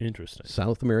 Interesting.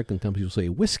 South American companies will say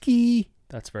whiskey.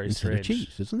 That's very instead strange. Of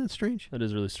cheese. Isn't that strange? That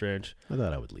is really strange. I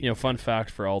thought I would leave. Fun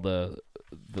fact for all the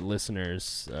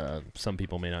listeners, some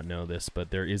people may not know this,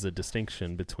 but there is a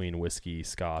distinction between whiskey,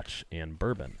 scotch, and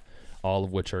bourbon, all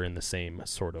of which are in the same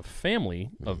sort of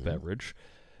family of beverage.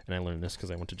 And I learned this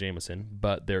because I went to Jameson,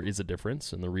 but there is a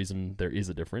difference. And the reason there is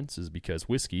a difference is because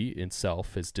whiskey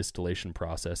itself, its distillation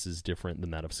process is different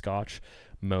than that of scotch.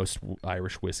 Most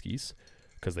Irish whiskeys,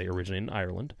 because they originate in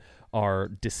Ireland, are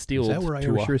distilled. Is that where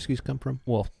Irish whiskeys come from?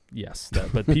 Well, yes,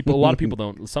 but a lot of people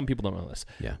don't. Some people don't know this.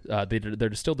 Yeah, they're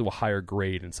distilled to a higher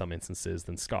grade in some instances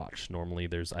than Scotch. Normally,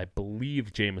 I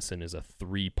believe Jameson is a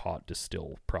 3-pot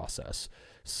distill process,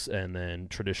 and then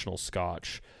traditional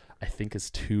Scotch, I think,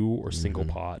 is 2 or single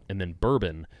pot, and then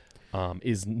bourbon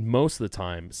is most of the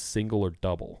time single or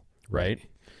double, right?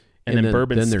 And then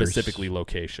bourbon specifically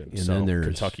location, so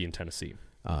Kentucky and Tennessee.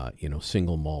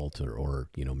 single malt or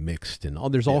mixed,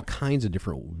 and there's all kinds of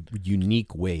different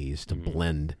unique ways to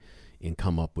blend and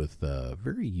come up with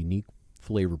very unique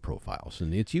flavor profiles.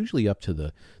 And it's usually up to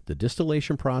the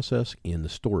distillation process and the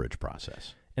storage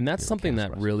process. And that's something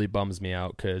that really bums me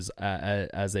out because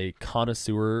as a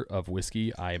connoisseur of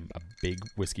whiskey, I'm a big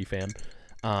whiskey fan.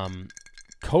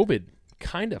 COVID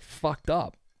kind of fucked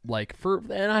up.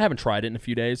 And I haven't tried it in a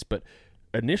few days, but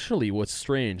initially what's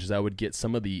strange is I would get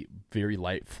some of the very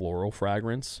light floral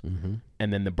fragrance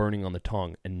and then the burning on the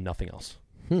tongue and nothing else.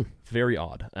 Very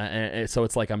odd. And so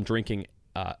it's like I'm drinking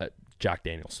Jack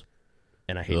Daniels.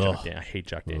 And I hate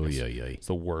Jack Daniels. It's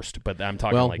the worst. But I'm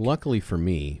talking luckily for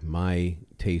me, my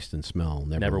taste and smell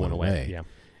never went away.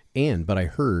 Yeah. But I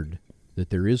heard that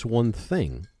there is one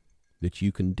thing that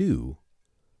you can do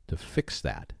to fix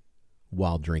that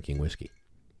while drinking whiskey.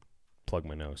 Plug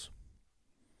my nose.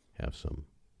 Have some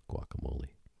guacamole.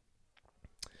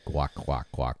 Guac, guac,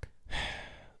 guac.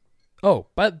 Oh,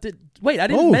 but wait, I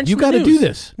didn't mention the news. You got to do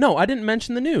this. No, I didn't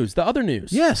mention the news, the other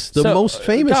news. Yes, the most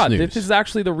famous news. This is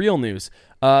actually the real news.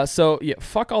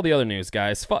 Fuck all the other news,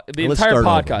 guys. Fuck the Let's entire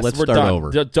start podcast. Over. Let's We're start done. over.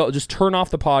 Just turn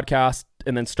off the podcast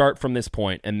and then start from this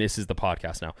point, and this is the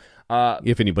podcast now.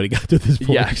 If anybody got to this point.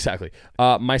 Yeah, exactly.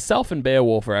 Myself and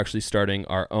Beowulf are actually starting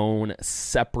our own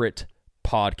separate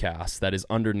podcast that is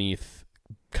underneath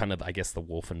kind of, I guess, the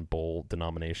Wolf and Bull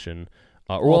denomination.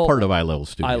 Part of iLevel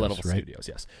Studios. iLevel Studios,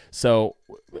 yes. So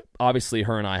obviously,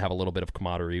 her and I have a little bit of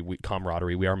camaraderie.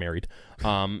 We are married.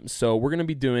 So we're going to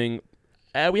be doing.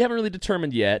 We haven't really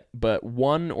determined yet, but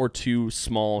 1 or 2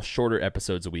 small, shorter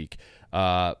episodes a week,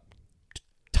 tied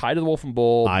to the Wolf and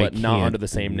Bull, but not under the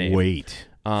same name. Wait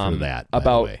for that.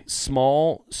 About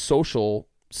small social,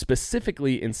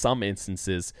 specifically in some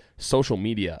instances, social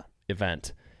media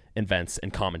events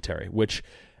and commentary, which.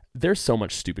 There's so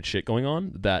much stupid shit going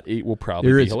on that it will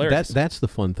probably be hilarious. That's the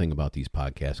fun thing about these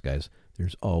podcasts, guys.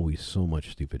 There's always so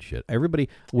much stupid shit. Everybody,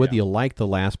 whether you like the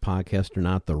last podcast or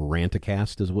not, the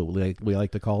Rantacast is what we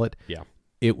like to call it. Yeah.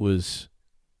 It was,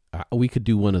 we could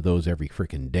do one of those every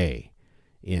freaking day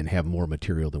and have more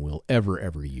material than we'll ever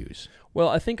use. Well,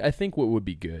 I think what would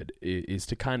be good is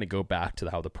to kind of go back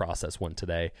to how the process went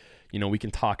today. We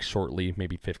can talk shortly,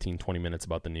 maybe 15, 20 minutes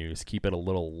about the news, keep it a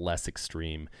little less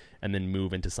extreme, and then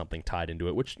move into something tied into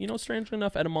it, which, strangely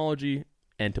enough, entomology,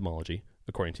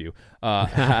 according to you,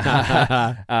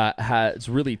 has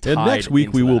really tied. And next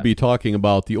week we will be talking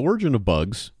about the origin of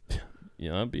bugs.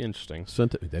 Yeah, that'd be interesting.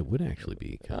 That would actually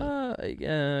be kind of...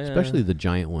 especially the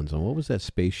giant ones. What was that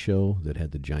space show that had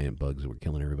the giant bugs that were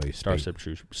killing everybody? Starship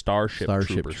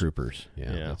Troopers.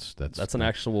 Yeah. That's an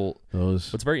actual...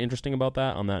 What's very interesting about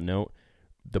that, on that note,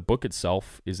 the book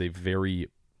itself is a very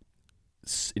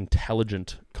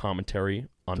intelligent commentary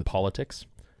on politics.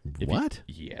 What?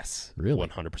 Yes. Really?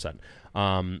 100%.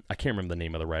 I can't remember the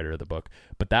name of the writer of the book,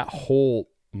 but that whole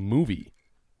movie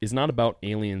is not about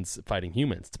aliens fighting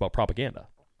humans. It's about propaganda.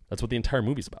 That's what the entire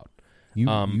movie's about.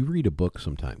 You read a book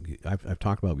sometime. I've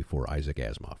talked about before Isaac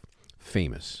Asimov,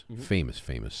 famous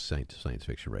science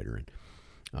fiction writer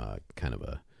and kind of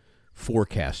a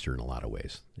forecaster in a lot of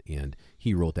ways. And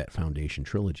he wrote that Foundation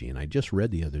trilogy. And I just read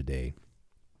the other day,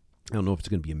 I don't know if it's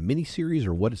going to be a miniseries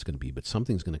or what it's going to be, but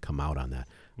something's going to come out on that.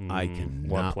 I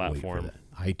cannot wait for that.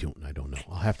 I don't know.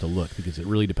 I'll have to look because it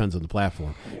really depends on the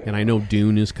platform. And I know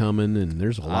Dune is coming, and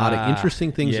there's a lot of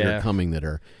interesting things that are coming that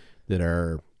are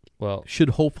should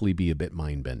hopefully be a bit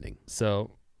mind bending. So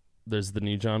there's the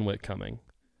new John Wick coming,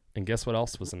 and guess what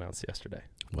else was announced yesterday?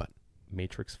 What?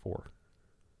 Matrix 4.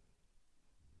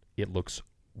 It looks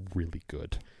really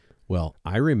good. Well,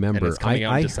 I remember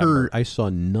I saw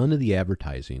none of the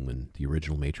advertising when the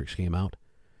original Matrix came out.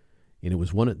 And it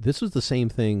was this was the same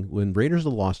thing when Raiders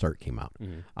of the Lost Ark came out.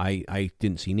 Mm-hmm. I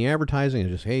didn't see any advertising. I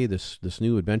just, hey, this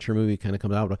new adventure movie kind of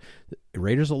comes out.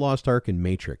 Raiders of the Lost Ark and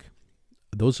Matrix.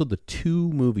 Those are the 2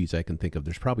 movies I can think of.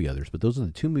 There's probably others, but those are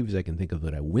the 2 movies I can think of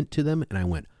that I went to them and I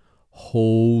went,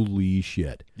 holy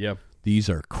shit. Yeah. These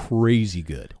are crazy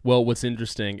good. Well, what's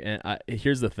interesting, and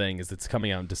here's the thing, is it's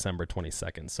coming out on December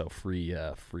 22nd, so free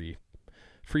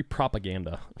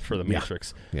propaganda for the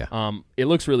Matrix. Yeah. It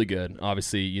looks really good.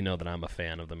 Obviously, you know that I'm a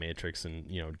fan of the Matrix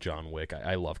and, John Wick.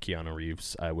 I love Keanu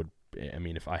Reeves.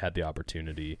 If I had the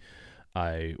opportunity,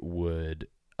 I would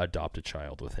adopt a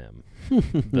child with him.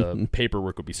 The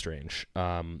paperwork would be strange,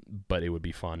 but it would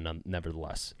be fun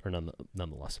nonetheless.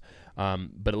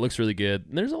 But it looks really good.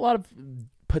 There's a lot of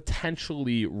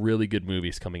potentially really good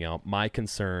movies coming out. My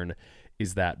concern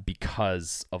is that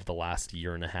because of the last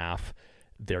year and a half,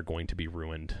 they're going to be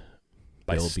ruined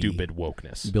by stupid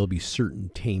wokeness. There'll be certain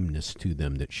tameness to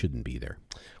them that shouldn't be there.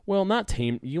 Well, not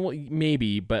tame,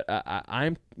 maybe, but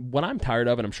what I'm tired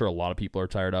of, and I'm sure a lot of people are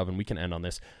tired of, and we can end on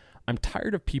this. I'm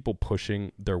tired of people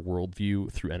pushing their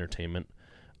worldview through entertainment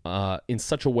in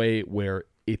such a way where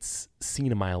it's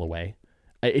seen a mile away.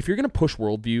 If you're going to push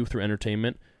worldview through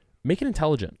entertainment, make it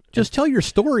intelligent. Just tell your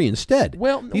story instead.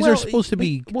 These are supposed to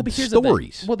be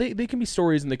stories. Well, they can be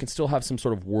stories, and they can still have some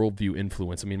sort of worldview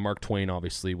influence. I mean, Mark Twain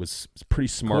obviously was pretty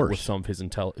smart with some of his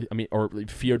or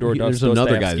Fyodor Dostoevsky. There's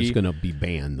another guy that's going to be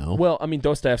banned, though. Well, I mean,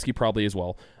 Dostoevsky probably as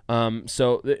well.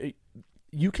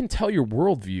 You can tell your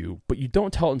worldview, but you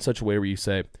don't tell it in such a way where you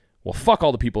say, well, fuck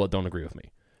all the people that don't agree with me.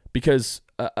 Because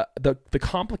the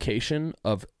complication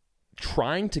of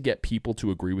trying to get people to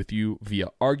agree with you via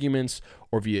arguments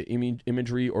or via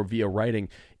imagery or via writing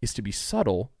is to be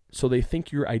subtle so they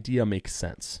think your idea makes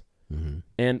sense. Mm-hmm.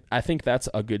 And I think that's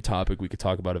a good topic we could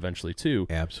talk about eventually too.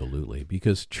 Absolutely.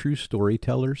 Because true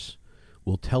storytellers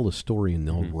will tell a story and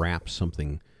they'll wrap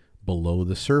something below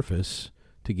the surface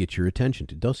to get your attention.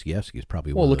 Dostoevsky is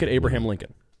probably one. Well, look at Abraham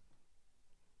Lincoln.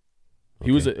 Okay.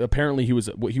 He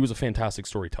was a fantastic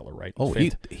storyteller, right? Oh,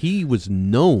 he was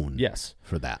known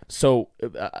for that. So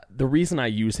the reason I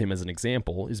use him as an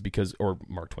example is because, or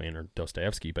Mark Twain or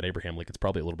Dostoevsky, but Abraham Lincoln's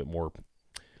probably a little bit more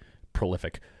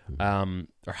prolific, or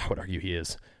I would argue he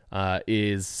is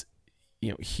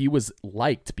he was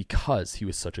liked because he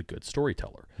was such a good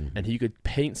storyteller, and he could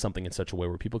paint something in such a way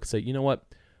where people could say, you know what,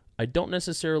 I don't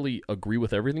necessarily agree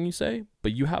with everything you say,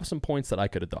 but you have some points that I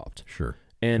could adopt. Sure.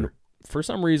 And for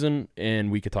some reason, and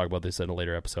we could talk about this in a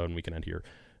later episode and we can end here,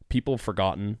 people have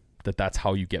forgotten that that's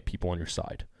how you get people on your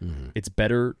side. Mm-hmm. It's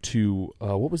better to,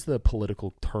 what was the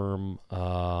political term?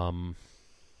 I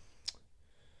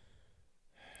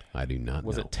do not know.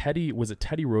 Was it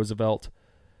Teddy Roosevelt?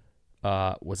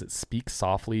 Was it speak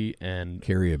softly and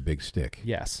carry a big stick?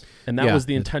 Yes. And that was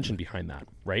the intention behind that,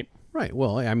 right? Right.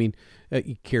 Well, I mean,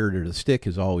 carrot or the stick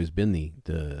has always been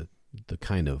the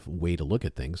kind of way to look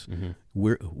at things. Mm-hmm.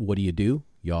 What do?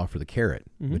 You offer the carrot,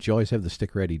 but you always have the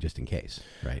stick ready just in case,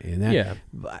 right? And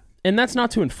and that's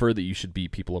not to infer that you should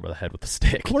beat people over the head with the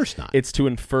stick. Of course not. It's to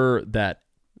infer that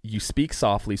you speak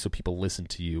softly so people listen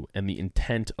to you, and the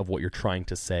intent of what you're trying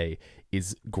to say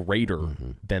is greater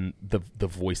than the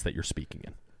voice that you're speaking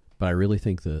in. But I really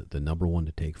think the number one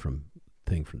to take from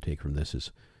this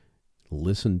is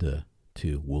listen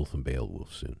to Wolf and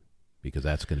Beowulf soon. Because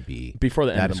that's going to be before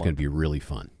the end of the month. That is going to be really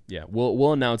fun. Yeah,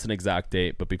 we'll announce an exact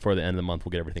date, but before the end of the month, we'll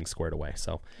get everything squared away.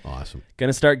 So awesome. Going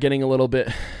to start getting a little bit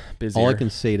busier. All I can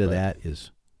say to that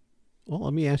is, well,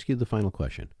 let me ask you the final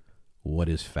question: what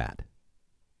is fat?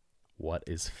 What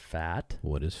is fat?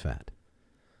 What is fat?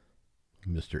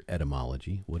 Mr.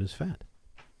 Etymology, what is fat?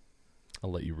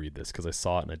 I'll let you read this because I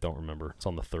saw it and I don't remember. It's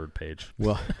on the third page.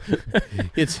 Well,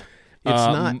 it's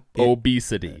not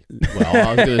obesity. Well,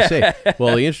 I was going to say,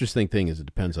 well, the interesting thing is it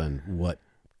depends on what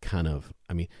kind of,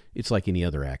 I mean, it's like any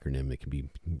other acronym. It can be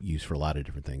used for a lot of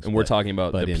different things. And we're talking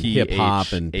about the hip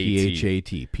hop and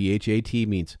PHAT. PHAT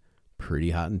means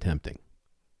pretty hot and tempting.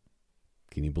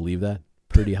 Can you believe that?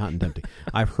 Pretty hot and tempting.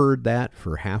 I've heard that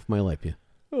for half my life. Yeah.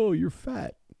 Oh, you're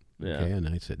fat. Yeah. Okay, and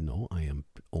I said, no, I am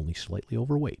only slightly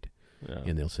overweight. Yeah.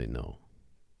 And they'll say, no,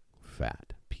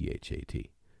 fat, PHAT.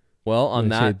 Well, on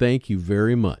that, say, thank you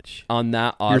very much. On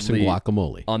that here's some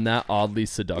guacamole. On that oddly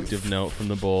seductive note from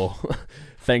the bull,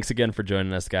 thanks again for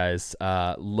joining us, guys.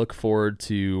 Look forward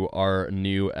to our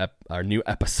new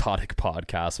episodic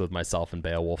podcast with myself and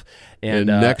Beowulf, and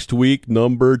next week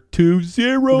number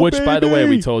 20. Which, baby! By the way,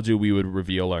 we told you we would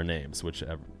reveal our names, which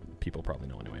people probably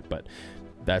know anyway. But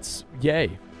that's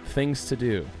yay. Things to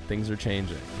do. Things are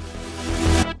changing.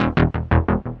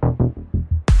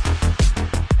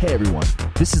 Hey everyone,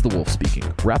 this is the Wolf speaking,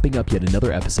 wrapping up yet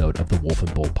another episode of the Wolf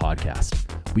and Bull podcast.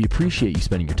 We appreciate you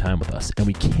spending your time with us, and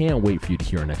we can't wait for you to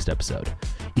hear our next episode.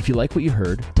 If you like what you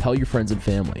heard, tell your friends and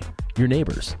family, your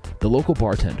neighbors, the local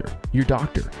bartender, your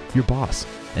doctor, your boss,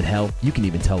 and hell, you can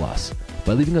even tell us.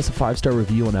 By leaving us a 5-star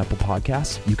review on Apple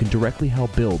Podcasts, you can directly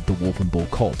help build the Wolf and Bull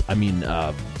cult.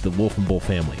 The Wolf and Bull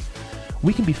family.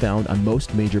 We can be found on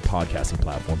most major podcasting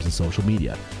platforms and social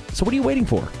media. So what are you waiting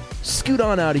for? Scoot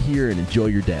on out of here and enjoy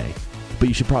your day. But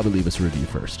you should probably leave us a review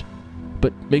first.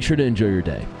 But make sure to enjoy your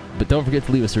day. But don't forget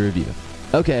to leave us a review.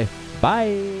 Okay,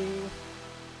 bye.